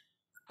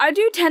I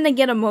do tend to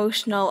get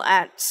emotional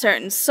at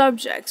certain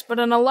subjects, but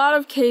in a lot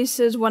of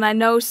cases when I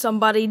know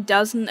somebody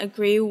doesn't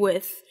agree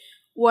with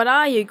what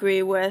I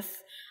agree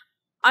with,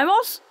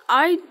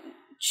 I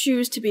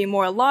choose to be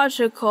more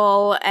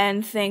logical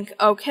and think,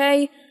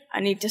 okay,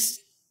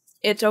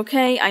 it's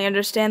okay, I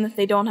understand that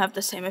they don't have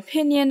the same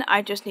opinion,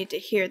 I just need to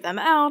hear them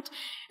out,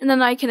 and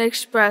then I can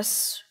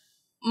express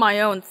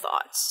my own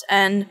thoughts.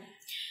 And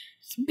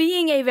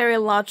being a very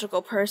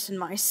logical person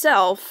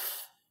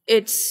myself,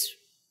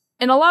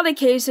 in a lot of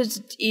cases,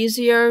 it's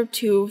easier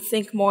to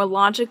think more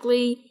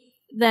logically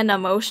than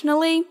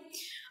emotionally.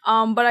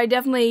 But I've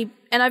definitely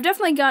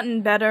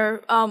gotten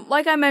better.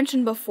 Like I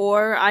mentioned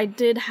before, I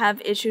did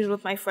have issues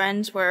with my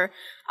friends where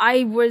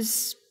I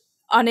was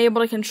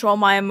unable to control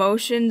my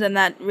emotions, and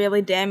that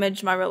really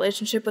damaged my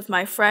relationship with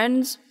my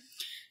friends.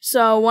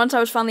 So once I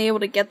was finally able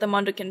to get them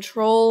under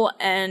control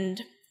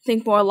and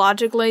think more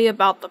logically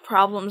about the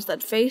problems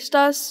that faced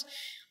us,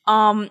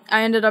 I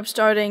ended up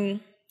starting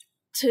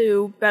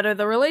to better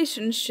the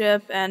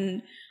relationship,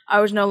 and I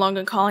was no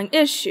longer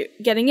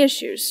getting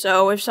issues.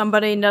 So if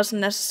somebody doesn't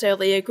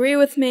necessarily agree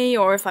with me,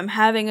 or if I'm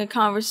having a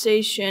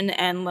conversation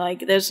and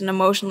there's an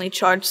emotionally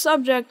charged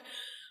subject,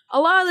 a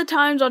lot of the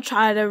times I'll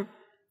try to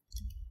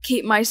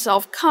keep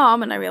myself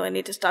calm, and I really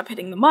need to stop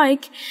hitting the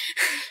mic,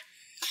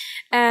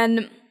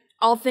 and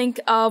I'll think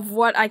of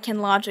what I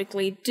can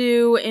logically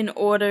do in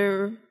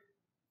order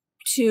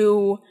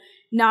to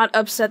not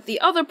upset the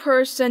other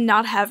person,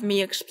 not have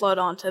me explode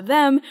onto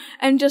them,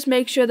 and just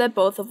make sure that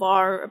both of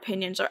our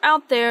opinions are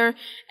out there,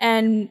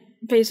 and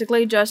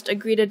basically just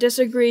agree to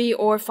disagree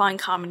or find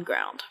common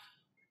ground.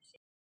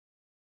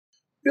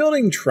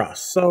 Building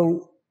trust.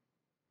 So,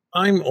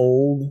 I'm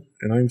old,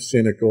 and I'm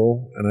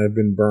cynical, and I've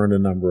been burned a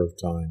number of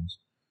times.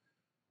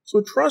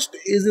 So trust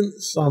isn't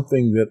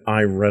something that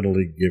I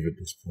readily give at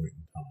this point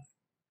in time.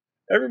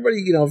 Everybody,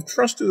 if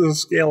trust is a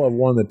scale of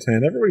 1 to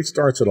 10, everybody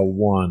starts at a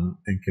 1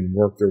 and can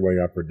work their way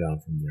up or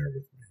down from there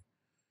with me.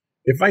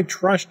 If I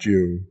trust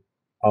you,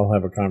 I'll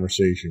have a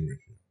conversation with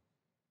you.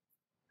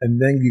 And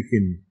then you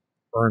can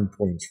earn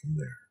points from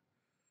there.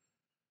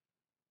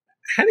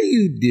 How do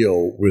you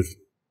deal with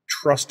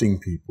trusting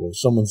people? If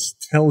someone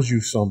tells you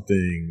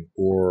something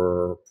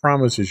or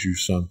promises you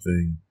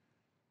something,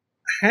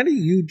 how do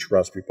you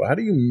trust people? How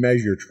do you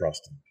measure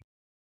trust in people?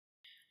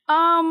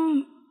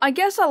 I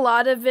guess a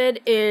lot of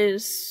it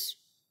is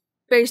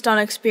based on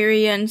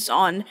experience,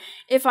 on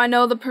if I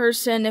know the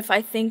person, if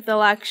I think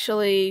they'll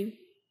actually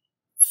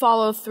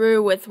follow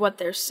through with what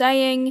they're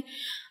saying.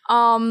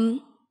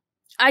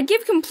 I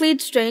give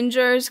complete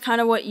strangers kind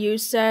of what you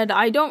said.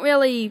 I don't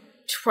really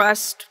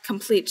trust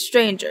complete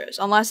strangers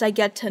unless I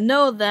get to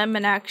know them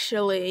and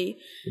actually...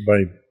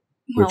 By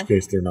which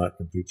case they're not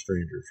complete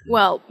strangers. Right?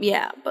 Well,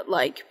 yeah, but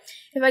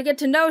if I get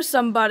to know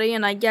somebody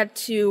and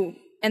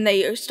and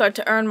they start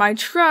to earn my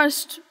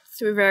trust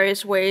through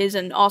various ways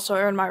and also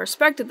earn my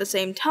respect at the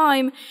same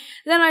time,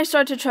 then I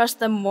start to trust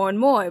them more and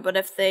more. But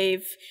if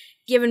they've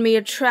given me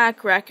a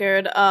track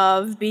record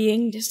of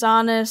being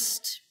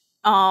dishonest,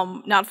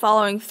 not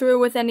following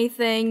through with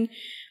anything,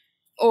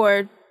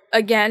 or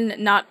again,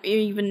 not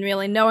even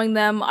really knowing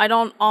them,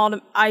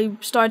 I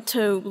start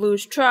to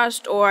lose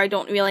trust, or I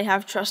don't really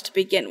have trust to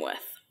begin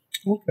with.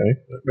 Okay,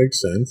 that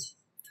makes sense.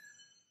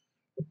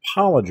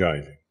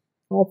 Apologizing.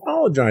 Well,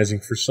 apologizing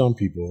for some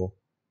people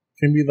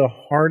can be the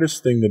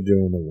hardest thing to do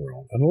in the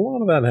world. And a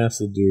lot of that has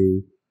to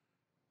do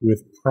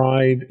with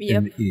pride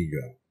and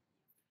ego.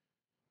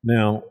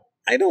 Now,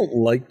 I don't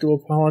like to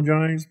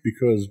apologize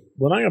because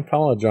when I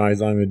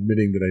apologize, I'm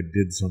admitting that I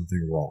did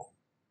something wrong.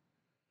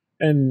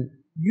 And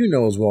you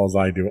know as well as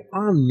I do,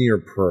 I'm near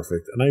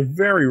perfect, and I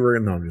very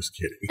rarely... No, I'm just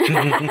kidding.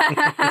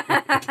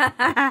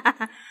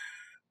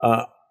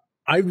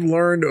 I've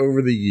learned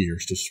over the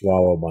years to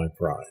swallow my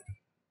pride.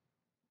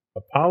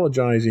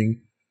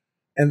 Apologizing,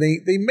 and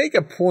they make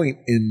a point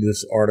in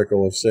this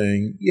article of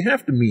saying, you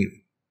have to mean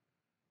it.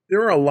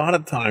 There are a lot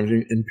of times,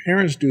 and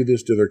parents do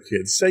this to their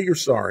kids, say you're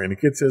sorry, and the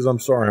kid says, I'm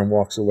sorry, and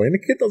walks away, and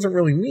the kid doesn't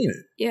really mean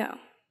it. Yeah.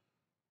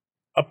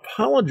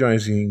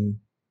 Apologizing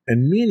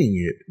and meaning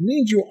it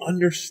means you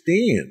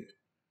understand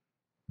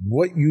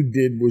what you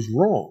did was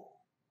wrong.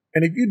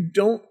 And if you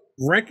don't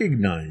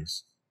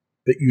recognize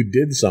that you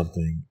did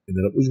something and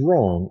that it was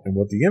wrong and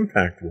what the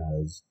impact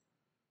was,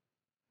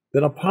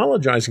 then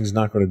apologizing is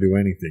not going to do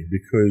anything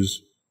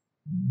because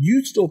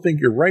you still think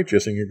you're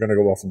righteous and you're going to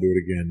go off and do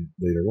it again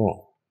later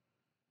on.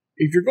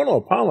 If you're going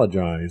to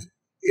apologize,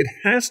 it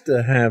has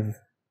to have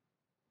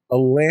a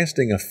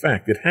lasting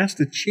effect. It has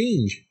to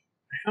change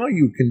how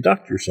you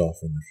conduct yourself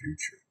in the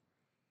future.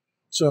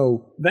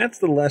 So that's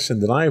the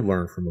lesson that I've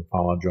learned from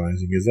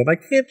apologizing, is that I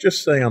can't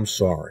just say I'm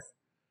sorry.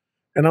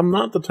 And I'm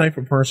not the type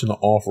of person to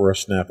offer a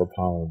snap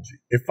apology.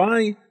 If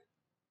I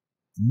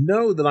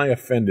know that I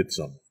offended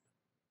someone,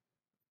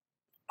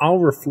 I'll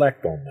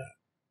reflect on that.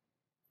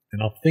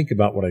 And I'll think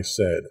about what I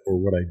said or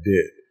what I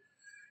did.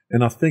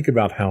 And I'll think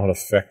about how it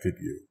affected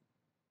you.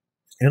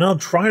 And I'll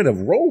try to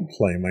role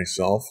play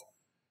myself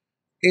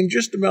in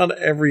just about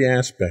every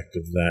aspect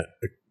of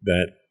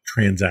that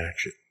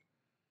transaction.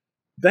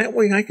 That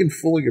way I can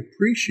fully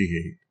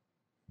appreciate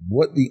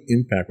what the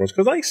impact was.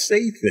 Because I say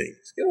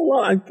things.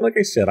 Like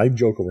I said, I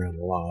joke around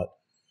a lot.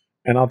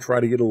 And I'll try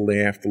to get a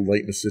laugh to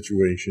lighten the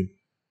situation.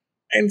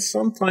 And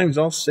sometimes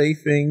I'll say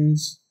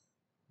things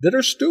that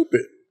are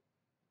stupid.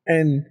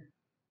 And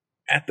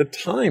at the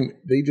time,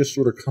 they just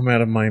sort of come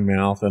out of my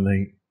mouth. And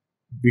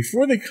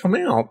before they come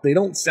out, they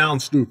don't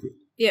sound stupid.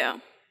 Yeah.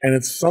 And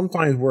it's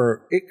sometimes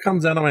where it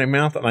comes out of my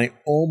mouth and I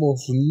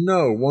almost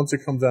know once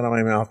it comes out of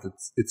my mouth,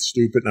 it's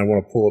stupid and I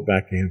want to pull it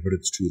back in, but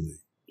it's too late.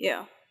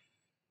 Yeah.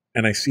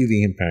 And I see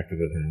the impact that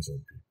it has on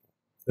people.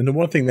 And the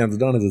one thing that's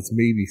done is it's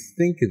made me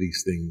think of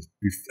these things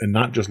and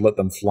not just let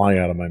them fly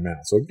out of my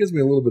mouth. So it gives me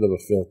a little bit of a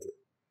filter.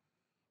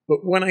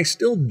 But when I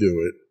still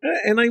do it,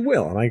 and I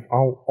will, and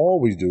I'll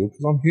always do it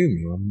because I'm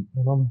human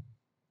and I'm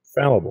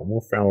fallible,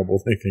 more fallible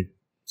than I think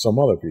some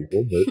other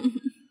people.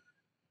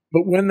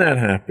 But when that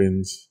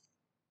happens,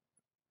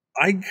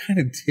 I kind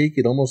of take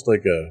it almost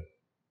like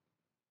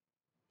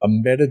a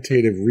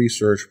meditative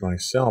research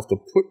myself to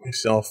put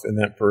myself in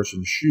that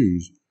person's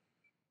shoes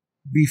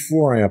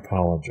before I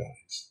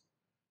apologize.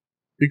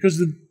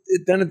 Because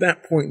then at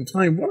that point in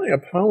time, when I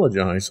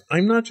apologize,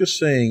 I'm not just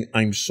saying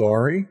I'm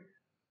sorry.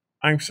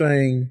 I'm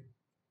saying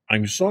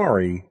I'm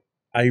sorry.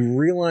 I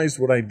realized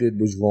what I did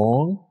was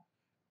wrong,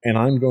 and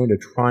I'm going to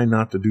try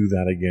not to do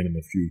that again in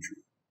the future.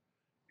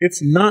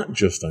 It's not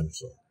just I'm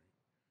sorry.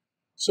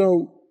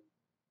 So,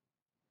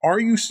 are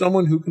you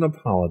someone who can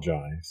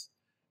apologize?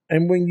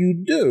 And when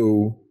you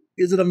do,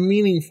 is it a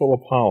meaningful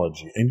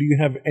apology? And do you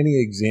have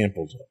any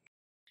examples of it?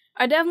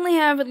 I definitely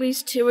have at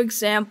least 2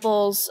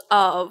 examples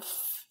of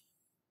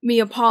me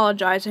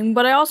apologizing,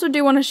 but I also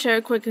do want to share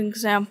a quick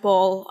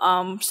example,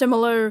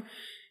 similar.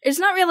 It's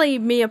not really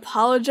me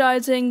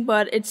apologizing,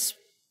 but it's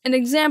an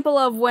example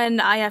of when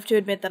I have to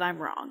admit that I'm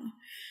wrong.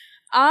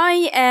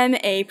 I am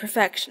a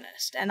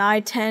perfectionist, and I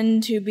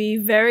tend to be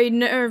very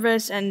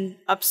nervous and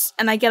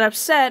I get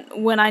upset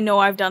when I know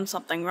I've done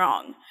something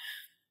wrong.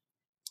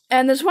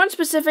 And there's one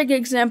specific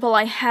example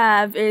I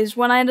have is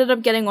when I ended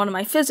up getting one of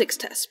my physics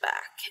tests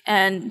back,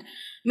 and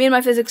me and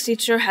my physics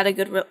teacher had a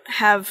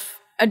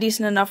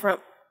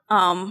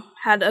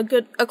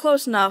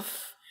close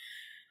enough.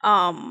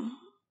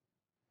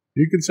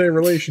 You can say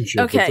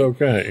relationship. Okay. It's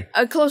okay.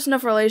 A close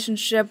enough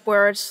relationship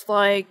where it's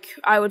like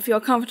I would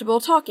feel comfortable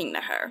talking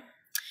to her.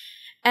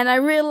 And I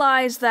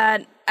realized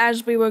that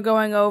as we were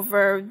going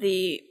over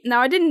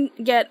now I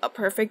didn't get a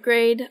perfect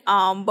grade,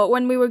 but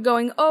when we were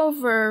going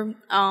over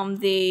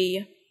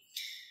the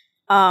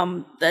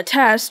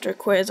test or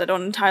quiz, I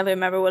don't entirely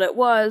remember what it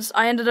was,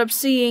 I ended up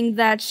seeing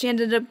that she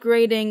ended up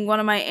grading one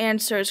of my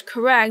answers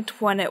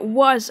correct when it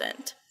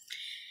wasn't.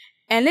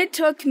 And it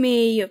took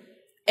me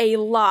a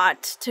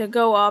lot to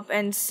go up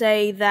and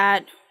say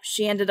that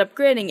she ended up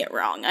grading it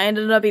wrong. I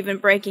ended up even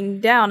breaking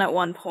down at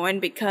one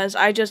point because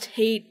I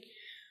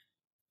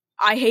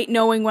hate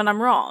knowing when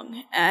I'm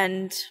wrong.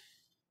 And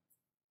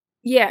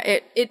yeah,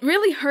 it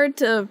really hurt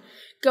to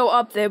go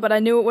up there, but I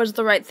knew it was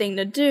the right thing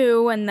to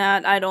do and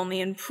that I'd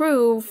only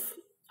improve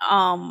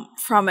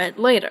from it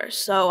later.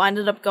 So I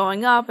ended up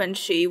going up, and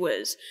she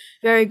was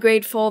very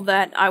grateful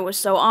that I was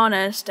so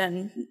honest,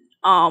 and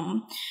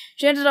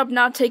she ended up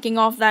not taking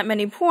off that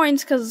many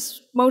points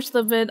because most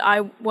of it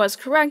I was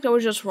correct. I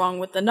was just wrong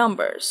with the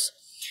numbers.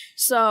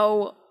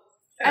 So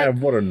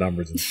what are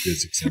numbers in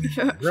physics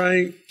anyway,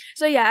 right?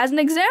 So yeah, as an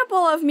example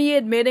of me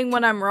admitting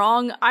when I'm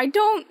wrong, I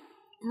don't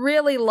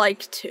really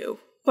like to,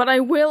 but I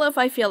will if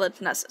I feel it's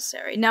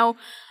necessary. Now,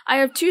 I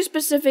have 2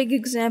 specific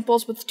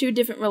examples with 2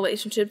 different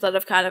relationships that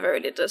I've kind of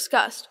already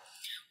discussed.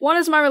 One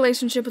is my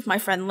relationship with my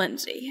friend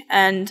Lindsay,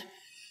 and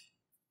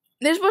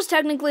this was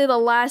technically the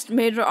last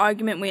major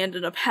argument we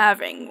ended up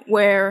having,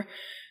 where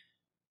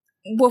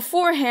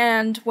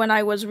beforehand, when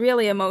I was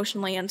really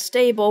emotionally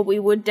unstable, we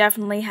would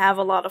definitely have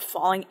a lot of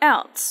falling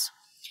outs.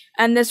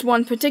 And this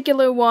one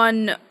particular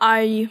one,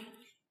 I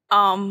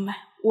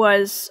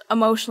was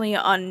emotionally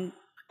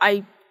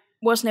I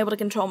wasn't able to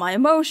control my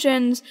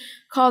emotions,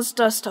 caused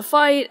us to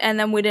fight, and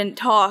then we didn't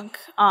talk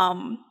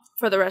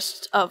for the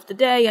rest of the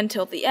day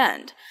until the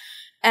end.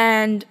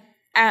 And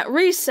at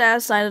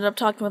recess, I ended up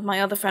talking with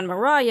my other friend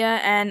Mariah,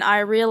 and I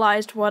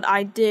realized what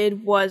I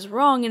did was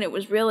wrong, and it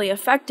was really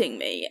affecting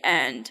me.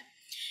 And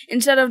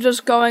instead of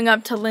just going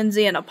up to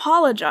Lindsay and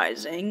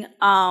apologizing,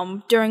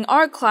 during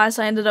art class,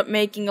 I ended up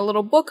making a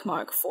little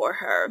bookmark for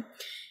her.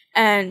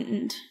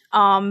 And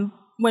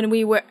when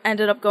we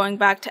ended up going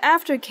back to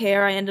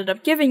aftercare, I ended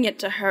up giving it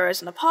to her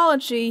as an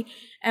apology,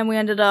 and we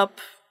ended up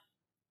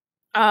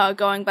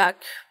going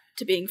back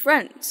to being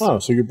friends. Oh,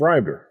 so you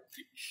bribed her.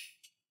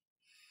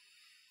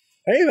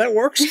 Hey, that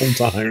works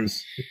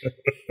sometimes.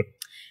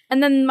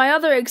 And then my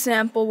other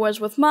example was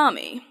with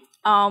Mommy.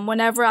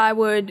 Whenever I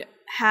would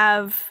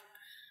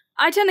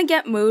I tend to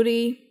get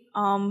moody.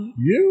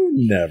 You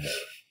never.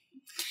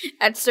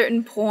 At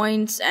certain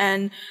points,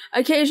 and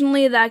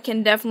occasionally that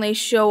can definitely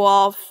show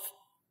off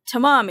to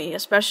Mommy,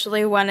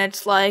 especially when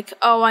it's like,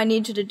 oh, I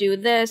need you to do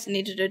this, I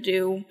need you to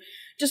do,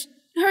 just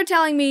her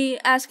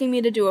asking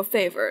me to do a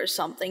favor or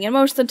something, and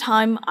most of the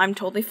time, I'm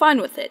totally fine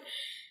with it.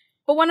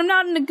 But when I'm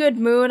not in a good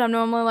mood, I'm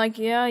normally like,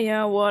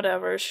 yeah,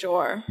 whatever,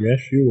 sure. Yes,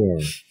 you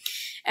are.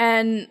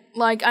 And,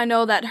 like, I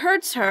know that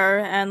hurts her,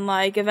 and,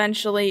 like,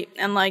 eventually,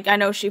 and, like, I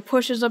know she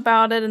pushes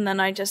about it, and then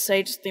I just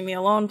say, just leave me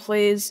alone,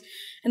 please.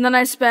 And then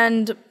I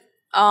spend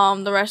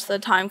the rest of the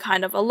time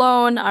kind of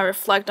alone. I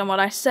reflect on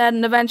what I said,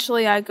 and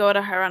eventually I go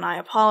to her and I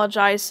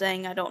apologize,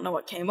 saying I don't know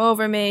what came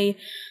over me.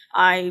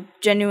 I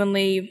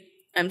genuinely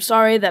am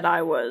sorry that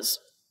I was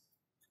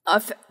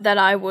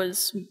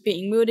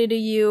being moody to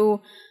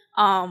you.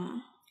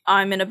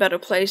 I'm in a better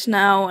place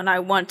now, and I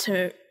want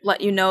to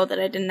let you know that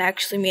I didn't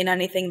actually mean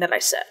anything that I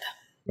said.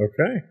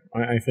 Okay.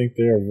 I think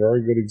they are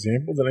very good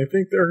examples, and I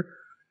think they're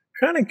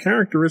kind of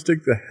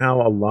characteristic to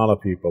how a lot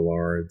of people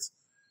are. It's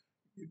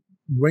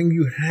when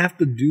you have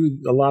to do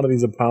a lot of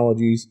these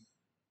apologies,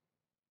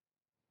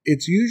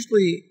 it's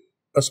usually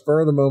a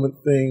spur-of-the-moment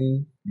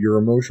thing. You're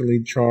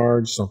emotionally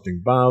charged,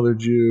 something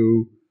bothered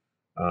you.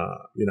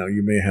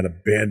 You may have had a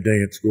bad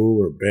day at school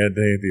or a bad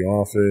day at the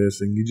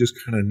office, and you just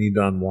kind of need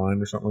to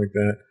unwind or something like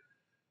that.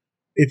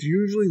 It's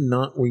usually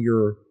not when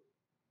you're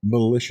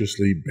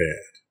maliciously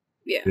bad.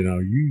 Yeah.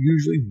 You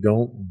usually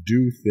don't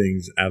do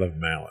things out of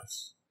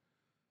malice.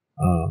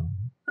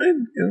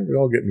 And we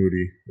all get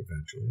moody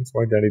eventually. That's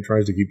why Daddy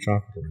tries to keep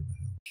chocolate around the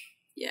house.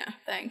 Yeah,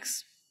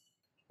 thanks.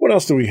 What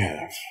else do we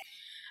have?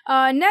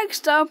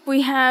 Next up,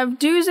 we have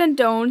do's and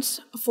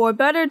don'ts for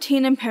better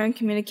teen and parent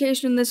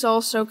communication. This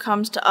also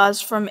comes to us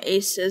from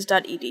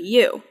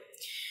aces.edu.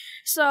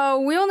 So,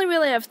 we only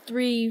really have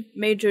 3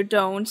 major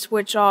don'ts,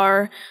 which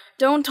are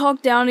don't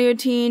talk down to your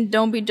teen,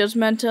 don't be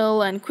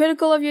judgmental and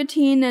critical of your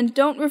teen, and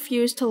don't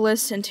refuse to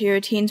listen to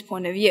your teen's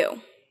point of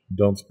view.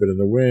 Don't spit in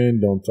the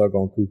wind, don't tug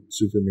on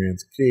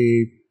Superman's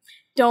cape.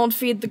 Don't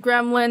feed the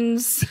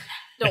gremlins.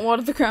 Don't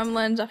water the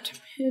gremlins after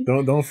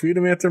midnight. Don't feed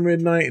them after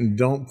midnight, and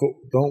don't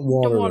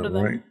water them,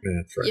 right?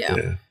 That's right.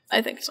 Yeah,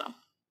 I think so.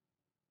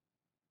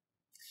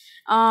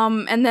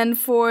 And then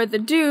for the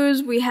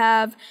do's, we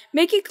have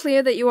make it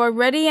clear that you are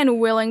ready and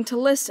willing to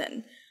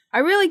listen. I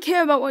really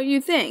care about what you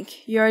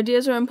think. Your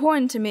ideas are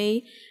important to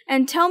me,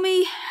 and tell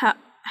me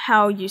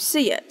how you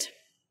see it.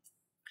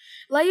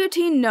 Let your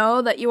teen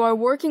know that you are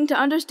working to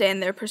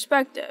understand their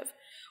perspective.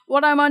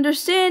 What I'm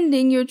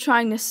understanding you're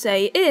trying to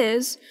say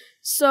is,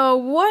 so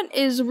what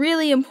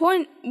really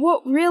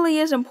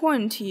is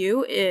important to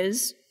you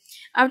is,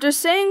 after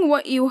saying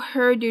what you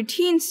heard your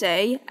teen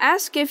say,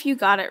 ask if you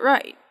got it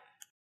right.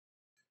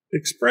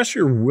 Express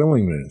your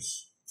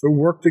willingness to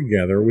work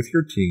together with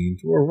your teen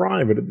to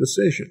arrive at a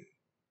decision.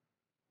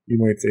 You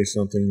might say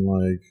something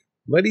like,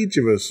 let each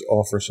of us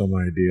offer some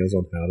ideas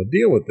on how to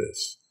deal with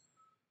this.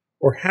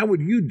 Or how would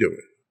you do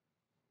it?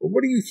 Or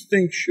what do you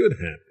think should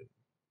happen?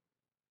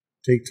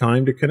 Take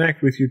time to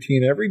connect with your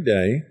teen every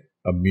day,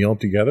 a meal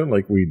together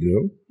like we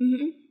do,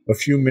 a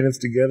few minutes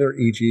together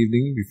each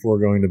evening before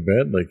going to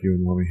bed, like you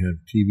and Mommy have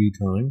TV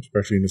time,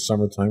 especially in the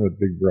summertime with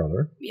Big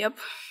Brother. Yep.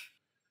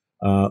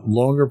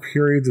 Longer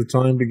periods of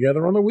time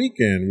together on the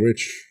weekend,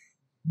 which,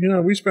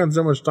 we spend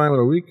so much time on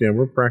the weekend,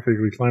 we're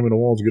practically climbing the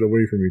walls to get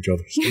away from each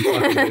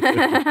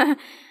other.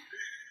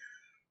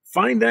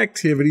 Find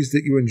activities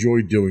that you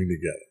enjoy doing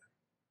together.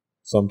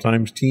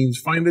 Sometimes teens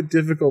find it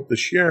difficult to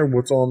share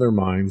what's on their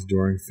minds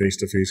during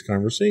face-to-face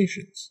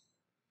conversations.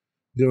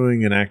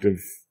 Doing an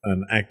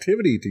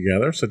activity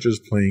together, such as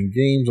playing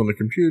games on the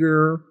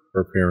computer,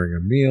 preparing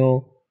a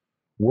meal,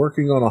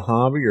 working on a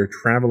hobby, or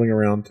traveling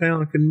around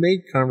town can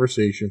make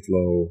conversation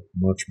flow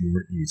much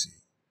more easy.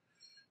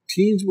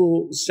 Teens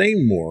will say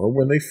more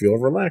when they feel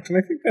relaxed, and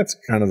I think that's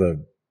kind of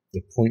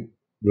the point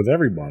with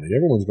everybody.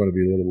 Everyone's going to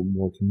be a little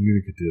more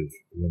communicative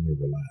when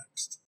they're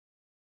relaxed.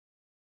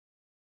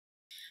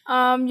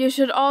 You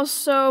should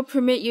also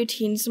permit your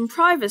teens some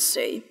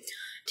privacy.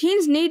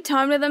 Teens need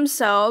time to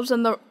themselves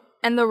and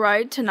the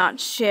right to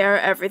not share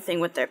everything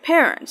with their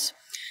parents.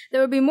 They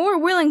would be more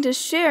willing to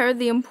share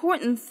the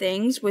important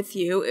things with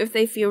you if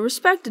they feel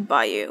respected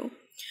by you.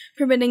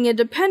 Permitting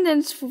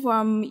independence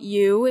from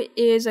you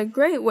is a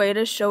great way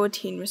to show a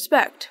teen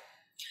respect.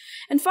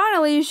 And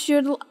finally,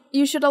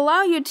 you should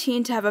allow your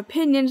teen to have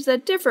opinions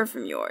that differ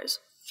from yours.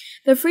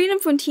 The freedom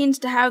for teens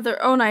to have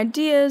their own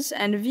ideas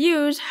and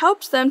views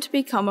helps them to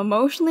become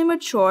emotionally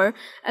mature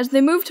as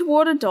they move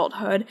toward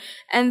adulthood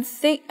and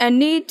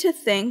need to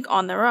think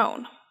on their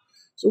own.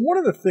 So one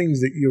of the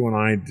things that you and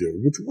I do,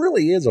 which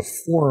really is a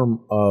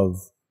form of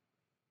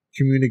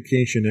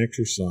communication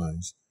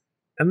exercise,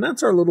 and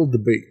that's our little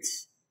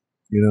debates.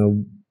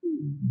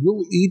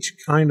 We'll each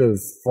kind of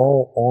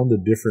fall onto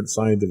different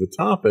sides of a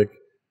topic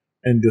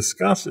and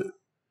discuss it.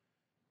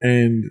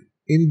 And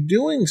in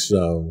doing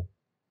so,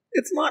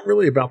 it's not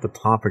really about the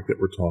topic that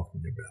we're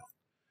talking about.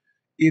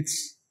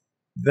 It's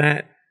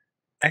that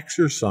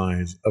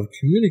exercise of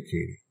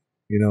communicating.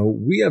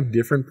 We have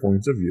different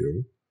points of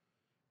view,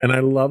 and I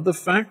love the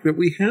fact that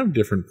we have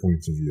different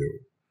points of view.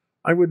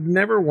 I would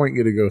never want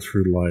you to go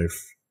through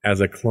life as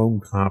a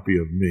clone copy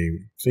of me,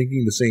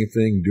 thinking the same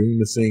thing, doing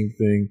the same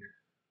thing.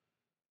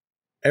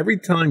 Every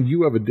time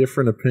you have a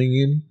different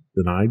opinion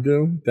than I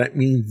do, that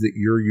means that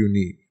you're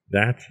unique.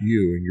 That's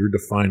you, and you're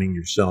defining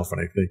yourself, and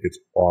I think it's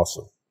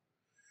awesome.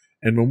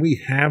 And when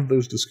we have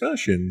those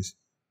discussions,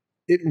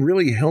 it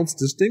really helps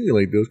to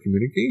stimulate those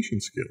communication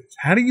skills.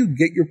 How do you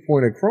get your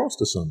point across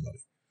to somebody?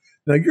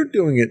 Now, you're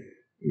doing it,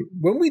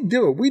 when we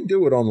do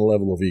it on the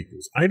level of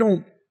equals. I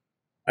don't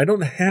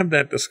have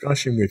that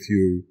discussion with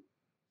you,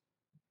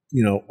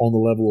 on the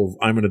level of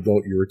I'm an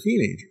adult, you're a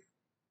teenager.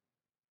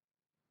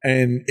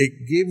 And it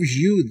gives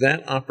you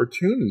that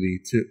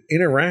opportunity to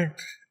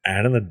interact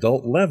at an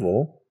adult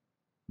level,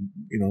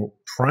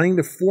 trying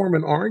to form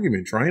an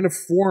argument, trying to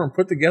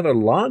put together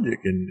logic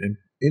and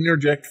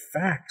interject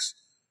facts,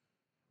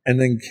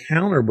 and then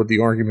counter what the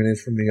argument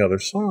is from the other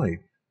side.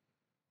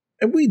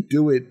 And we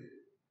do it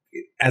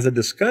as a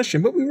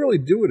discussion, but we really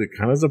do it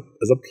kind of as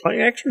a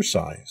play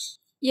exercise.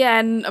 Yeah,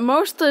 and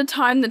most of the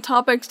time the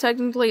topics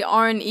technically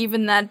aren't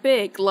even that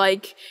big.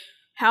 Like,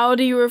 how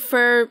do you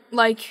refer,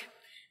 like,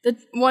 the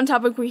one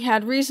topic we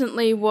had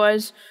recently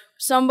was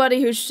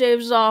somebody who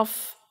shaves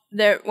off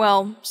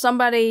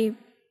somebody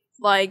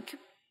like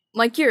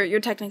you're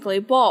technically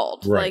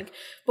bald. Right.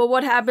 But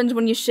what happens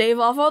when you shave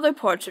off other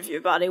parts of your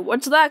body?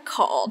 What's that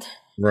called?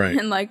 Right.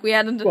 And we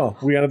had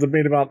a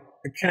debate about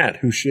a cat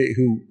you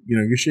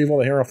shave all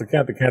the hair off the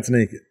cat's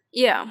naked.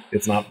 Yeah.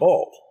 It's not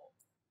bald.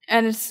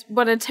 And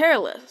it's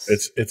hairless.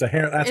 It's a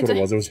hair. That's what it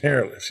was. It was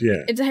hairless.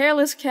 Yeah. It's a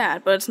hairless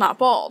cat, but it's not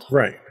bald.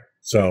 Right.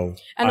 So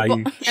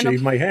I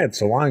shave my head,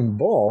 so I'm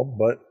bald,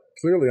 but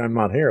clearly I'm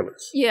not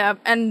hairless. Yeah,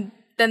 and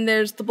then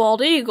there's the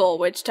bald eagle,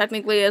 which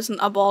technically isn't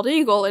a bald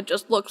eagle; it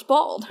just looks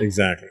bald.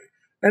 Exactly.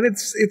 And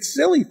it's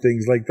silly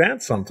things like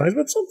that sometimes,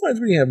 but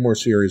sometimes we have more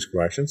serious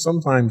questions.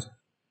 Sometimes,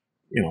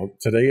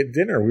 today at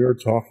dinner we were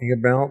talking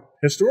about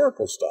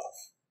historical stuff.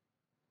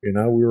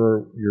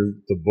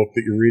 The book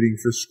that you're reading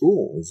for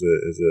school is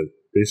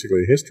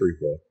basically a history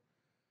book,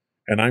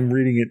 and I'm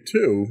reading it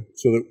too,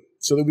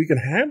 so that we can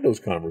have those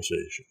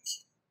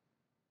conversations.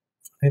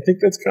 I think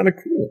that's kind of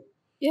cool.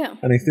 Yeah.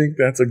 And I think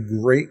that's a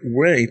great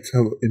way to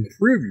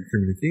improve your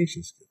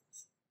communication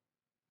skills.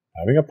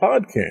 Having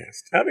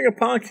a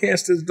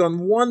podcast has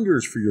done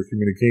wonders for your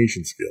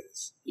communication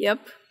skills.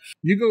 Yep.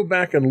 You go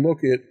back and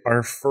look at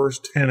our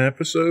first 10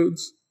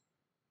 episodes,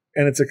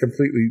 and it's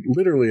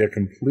literally a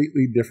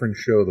completely different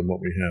show than what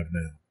we have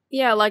now.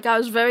 Yeah, I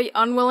was very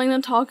unwilling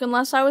to talk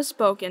unless I was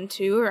spoken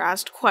to or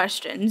asked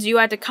questions. You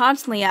had to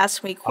constantly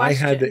ask me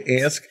questions. I had to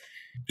ask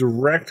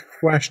direct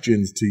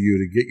questions to you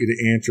to get you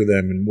to answer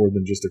them in more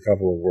than just a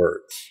couple of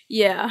words.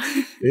 Yeah.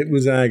 It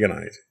was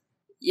agonizing.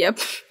 Yep,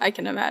 I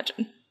can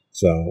imagine.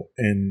 So,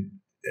 and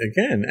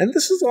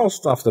this is all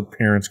stuff that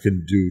parents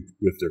can do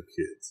with their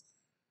kids.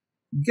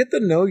 Get to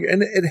know you,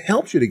 and it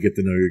helps you to get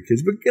to know your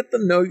kids, but get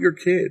to know your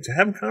kids.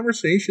 Have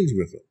conversations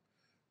with them.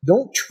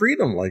 Don't treat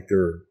them like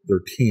they're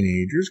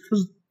teenagers,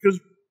 because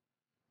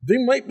they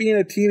might be in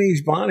a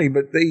teenage body,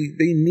 but they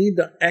need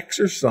to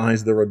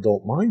exercise their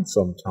adult mind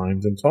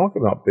sometimes and talk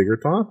about bigger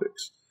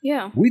topics.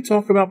 Yeah. We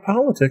talk about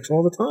politics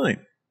all the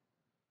time.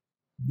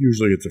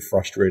 Usually it's a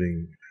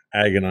frustrating,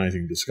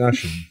 agonizing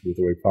discussion with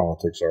the way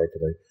politics are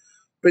today.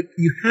 But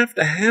you have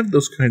to have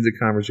those kinds of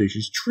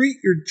conversations. Treat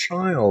your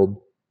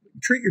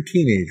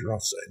teenager,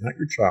 I'll say, not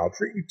your child,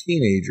 treat your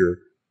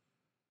teenager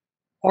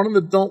on an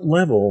adult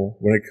level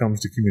when it comes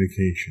to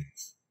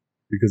communications,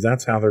 because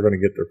that's how they're going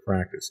to get their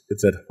practice.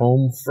 It's at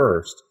home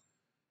first,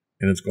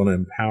 and it's going to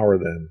empower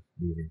them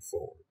moving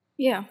forward.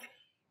 Yeah.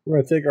 We're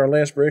going to take our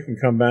last break and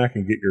come back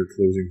and get your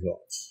closing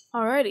thoughts.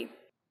 Alrighty.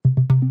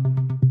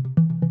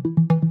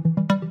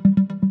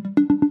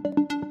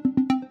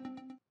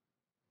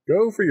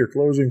 Go for your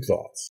closing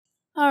thoughts.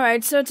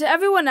 Alright, so to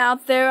everyone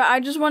out there, I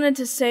just wanted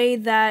to say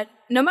that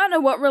no matter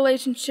what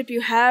relationship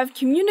you have,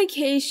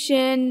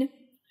 communication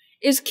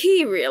is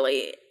key,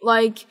 really.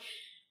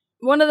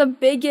 One of the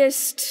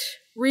biggest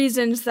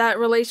reasons that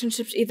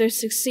relationships either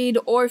succeed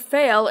or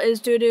fail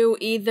is due to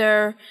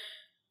either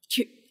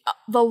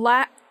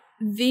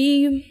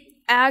the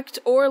act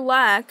or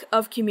lack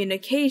of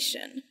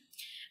communication.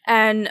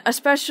 And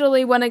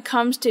especially when it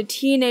comes to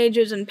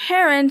teenagers and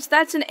parents,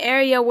 that's an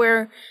area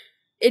where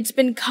it's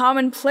been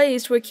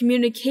commonplace where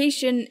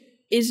communication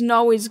isn't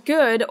always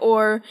good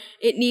or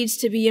it needs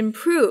to be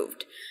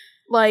improved.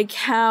 Like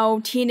how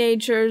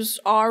teenagers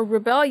are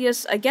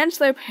rebellious against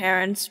their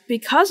parents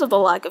because of the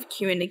lack of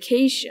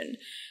communication.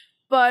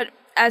 But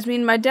as me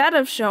and my dad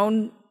have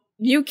shown,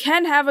 you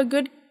can have a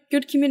good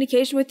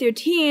communication with your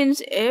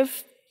teens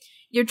if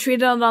you're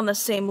treated on the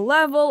same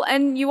level,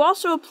 and you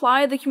also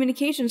apply the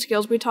communication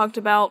skills we talked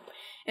about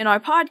in our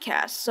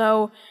podcast.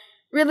 So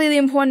really the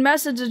important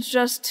message is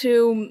just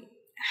to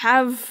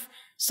have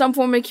some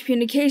form of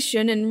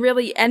communication in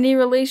really any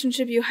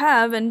relationship you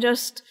have, and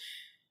just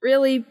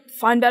really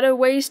find better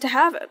ways to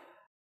have it.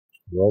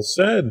 Well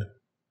said.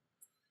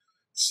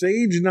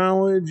 Sage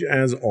knowledge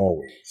as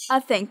always.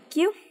 Thank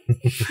you.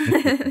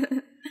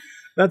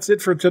 That's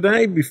it for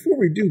today. Before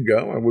we do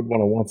go, I would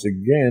want to once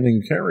again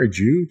encourage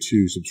you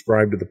to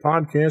subscribe to the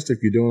podcast if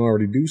you don't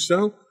already do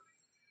so.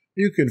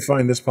 You can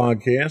find this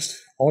podcast,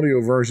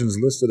 audio versions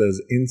listed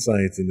as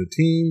Insights into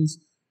Teens.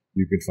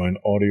 You can find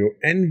audio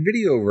and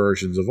video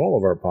versions of all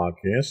of our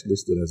podcasts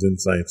listed as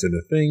Insights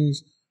into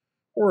Things,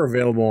 or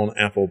available on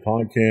Apple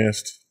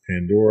Podcasts,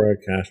 Pandora,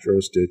 Castro,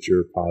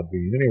 Stitcher,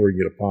 Podbean, anywhere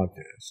you get a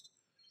podcast.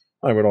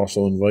 I would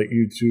also invite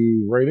you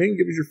to write in,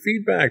 give us your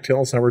feedback,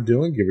 tell us how we're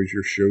doing, give us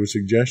your show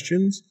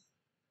suggestions.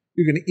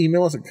 You can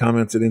email us at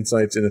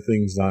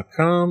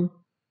comments@insightsintothings.com.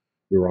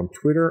 We're on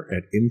Twitter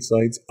at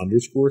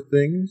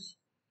insights_things.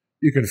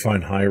 You can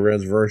find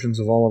high-res versions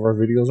of all of our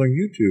videos on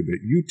YouTube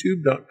at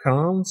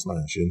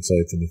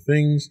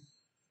youtube.com/insightsintothings.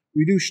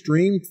 We do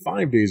stream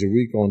 5 days a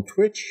week on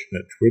Twitch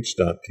at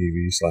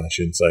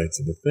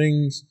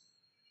twitch.tv/insightsintothings.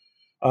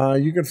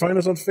 You can find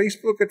us on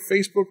Facebook at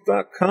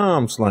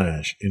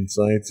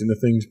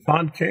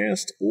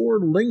facebook.com/insightsintothingspodcast, or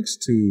links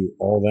to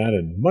all that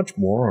and much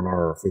more on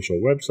our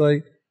official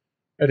website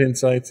at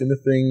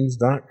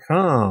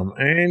insightsintothings.com.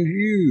 And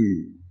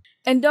you.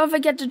 And don't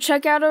forget to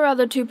check out our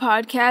other 2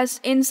 podcasts,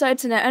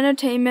 Insights into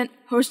Entertainment,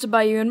 hosted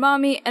by you and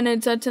Mommy, and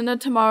Insights into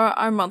Tomorrow,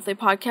 our monthly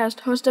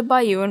podcast, hosted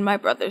by you and my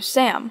brother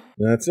Sam.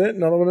 That's it.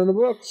 Another one in the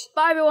books.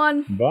 Bye,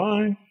 everyone.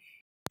 Bye.